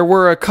 There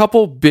were a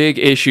couple big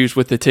issues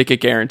with the ticket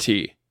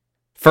guarantee.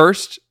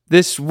 First,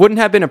 this wouldn't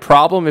have been a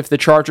problem if the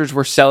Chargers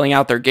were selling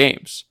out their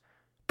games.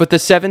 But the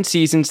 7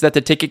 seasons that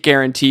the ticket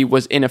guarantee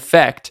was in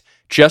effect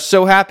just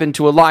so happened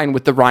to align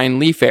with the Ryan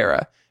Leaf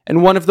era,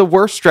 and one of the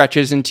worst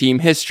stretches in team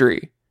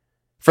history.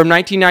 From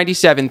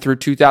 1997 through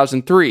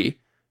 2003,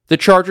 the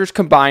Chargers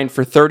combined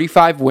for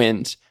 35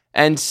 wins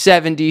and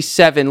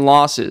 77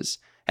 losses,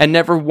 and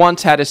never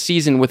once had a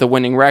season with a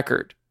winning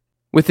record.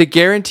 With a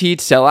guaranteed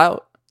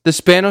sellout, the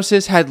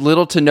Spanoses had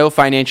little to no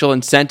financial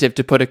incentive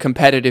to put a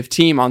competitive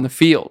team on the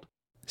field.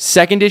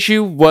 Second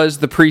issue was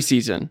the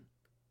preseason.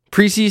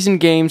 Preseason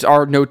games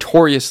are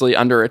notoriously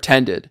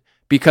underattended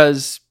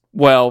because,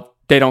 well,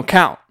 they don't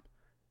count.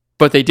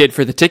 But they did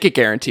for the ticket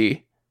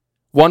guarantee.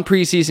 One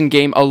preseason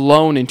game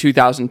alone in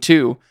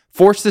 2002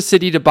 forced the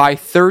city to buy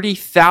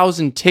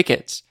 30,000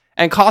 tickets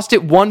and cost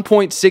it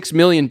 $1.6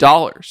 million.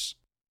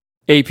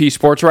 AP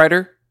sports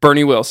writer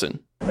Bernie Wilson.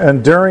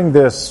 And during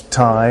this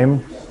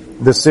time,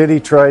 the city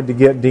tried to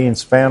get Dean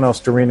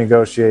Spanos to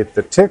renegotiate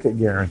the ticket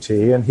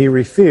guarantee, and he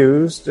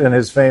refused, and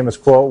his famous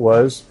quote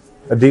was,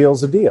 "A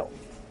deal's a deal."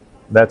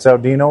 That's how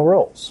Dino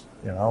rolls.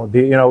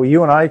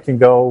 You and I can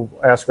go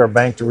ask our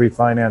bank to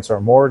refinance our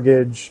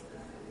mortgage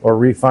or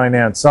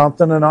refinance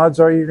something, and odds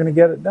are you're going to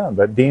get it done.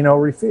 But Dino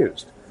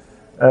refused.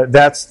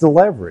 That's the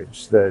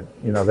leverage that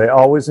they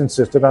always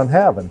insisted on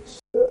having.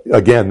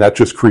 Again, that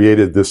just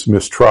created this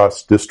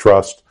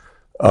distrust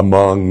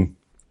among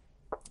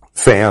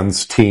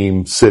fans,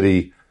 team,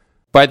 city.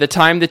 By the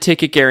time the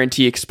ticket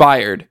guarantee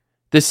expired,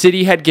 the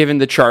city had given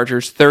the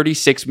Chargers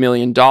 $36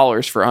 million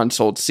for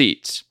unsold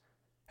seats.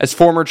 As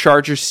former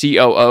Chargers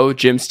COO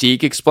Jim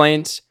Steig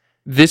explains,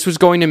 this was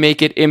going to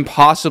make it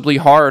impossibly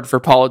hard for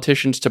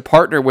politicians to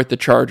partner with the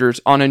Chargers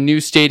on a new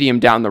stadium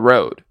down the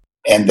road.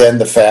 And then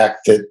the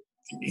fact that,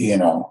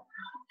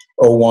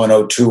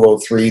 01, 02,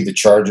 03, the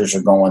Chargers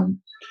are going,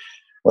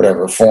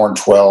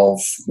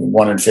 4-12,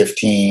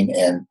 1-15,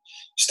 and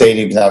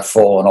stadium's not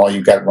full, and all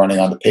you've got running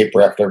on the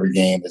paper after every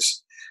game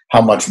is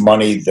how much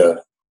money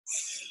the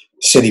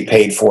city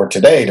paid for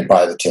today to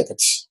buy the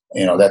tickets.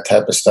 That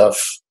type of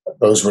stuff.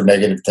 Those were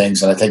negative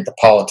things, and I think the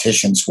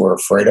politicians were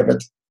afraid of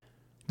it.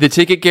 The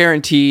ticket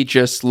guarantee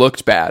just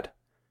looked bad.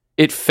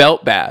 It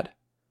felt bad.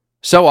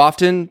 So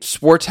often,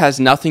 sports has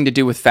nothing to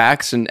do with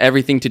facts and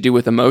everything to do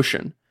with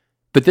emotion.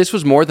 But this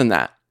was more than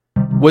that.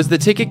 Was the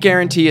ticket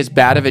guarantee as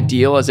bad of a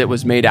deal as it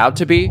was made out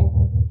to be?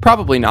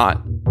 Probably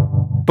not.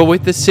 But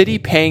with the city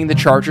paying the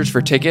Chargers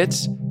for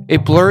tickets,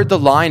 it blurred the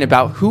line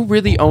about who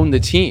really owned the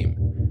team.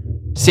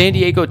 San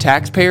Diego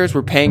taxpayers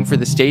were paying for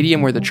the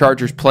stadium where the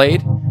Chargers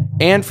played,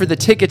 and for the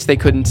tickets they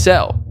couldn't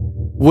sell.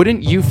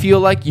 Wouldn't you feel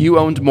like you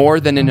owned more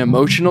than an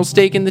emotional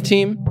stake in the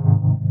team?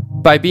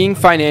 By being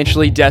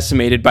financially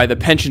decimated by the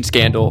pension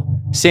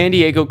scandal, San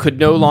Diego could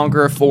no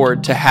longer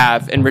afford to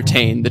have and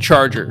retain the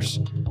Chargers.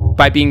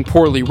 By being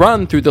poorly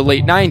run through the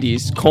late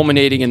 90s,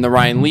 culminating in the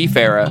Ryan Leaf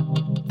era,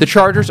 the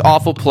Chargers'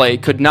 awful play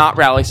could not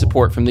rally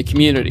support from the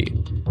community.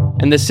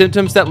 And the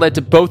symptoms that led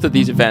to both of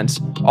these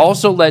events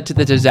also led to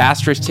the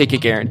disastrous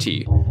ticket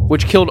guarantee,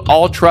 which killed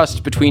all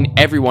trust between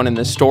everyone in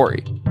this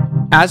story.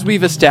 As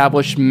we've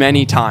established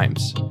many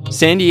times,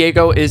 San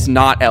Diego is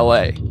not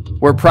LA,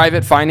 where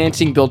private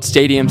financing built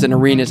stadiums and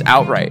arenas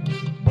outright.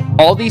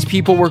 All these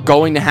people were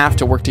going to have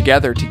to work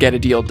together to get a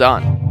deal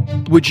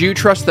done. Would you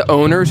trust the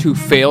owners who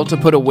failed to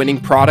put a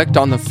winning product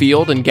on the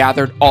field and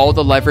gathered all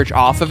the leverage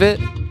off of it?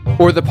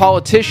 Or the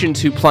politicians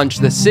who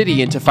plunged the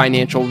city into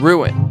financial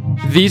ruin?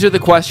 These are the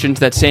questions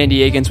that San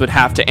Diegans would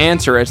have to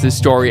answer as this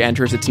story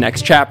enters its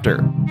next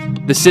chapter.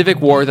 The civic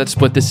war that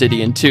split the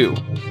city in two.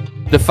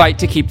 The fight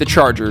to keep the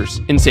Chargers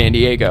in San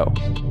Diego.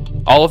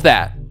 All of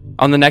that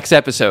on the next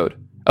episode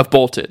of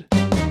Bolted.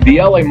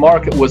 The LA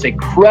market was a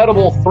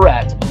credible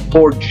threat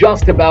for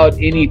just about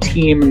any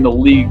team in the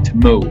league to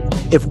move.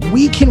 If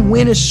we can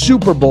win a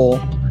Super Bowl,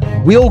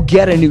 we'll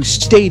get a new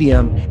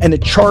stadium and the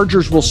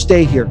Chargers will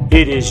stay here.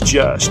 It is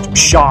just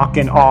shock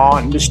and awe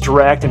and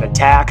misdirect and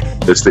attack.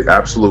 It's the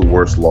absolute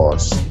worst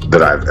loss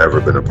that I've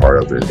ever been a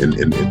part of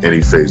in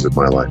any phase of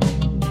my life.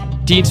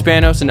 Dean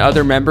Spanos and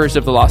other members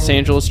of the Los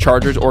Angeles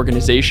Chargers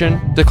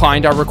organization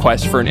declined our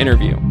request for an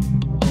interview.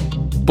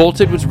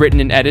 Bolted was written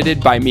and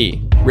edited by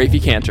me,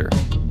 Rafi Cantor.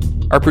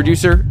 Our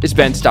producer is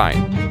Ben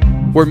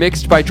Stein. We're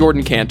mixed by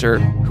Jordan Cantor,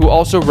 who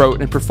also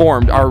wrote and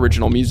performed our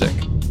original music.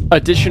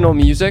 Additional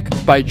music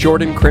by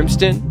Jordan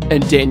Crimston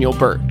and Daniel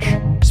Birch.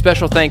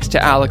 Special thanks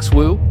to Alex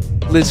Wu,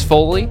 Liz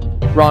Foley,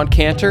 Ron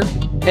Cantor,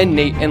 and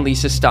Nate and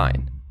Lisa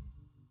Stein.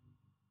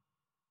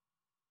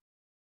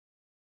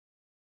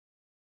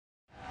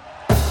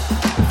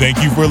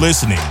 Thank you for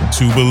listening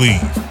to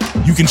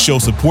Believe. You can show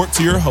support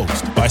to your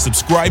host by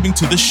subscribing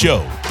to the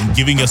show and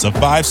giving us a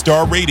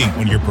 5-star rating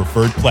on your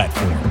preferred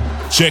platform.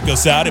 Check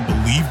us out at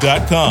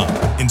Believe.com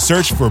and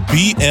search for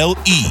BLEAV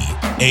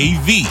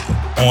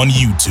on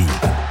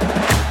YouTube.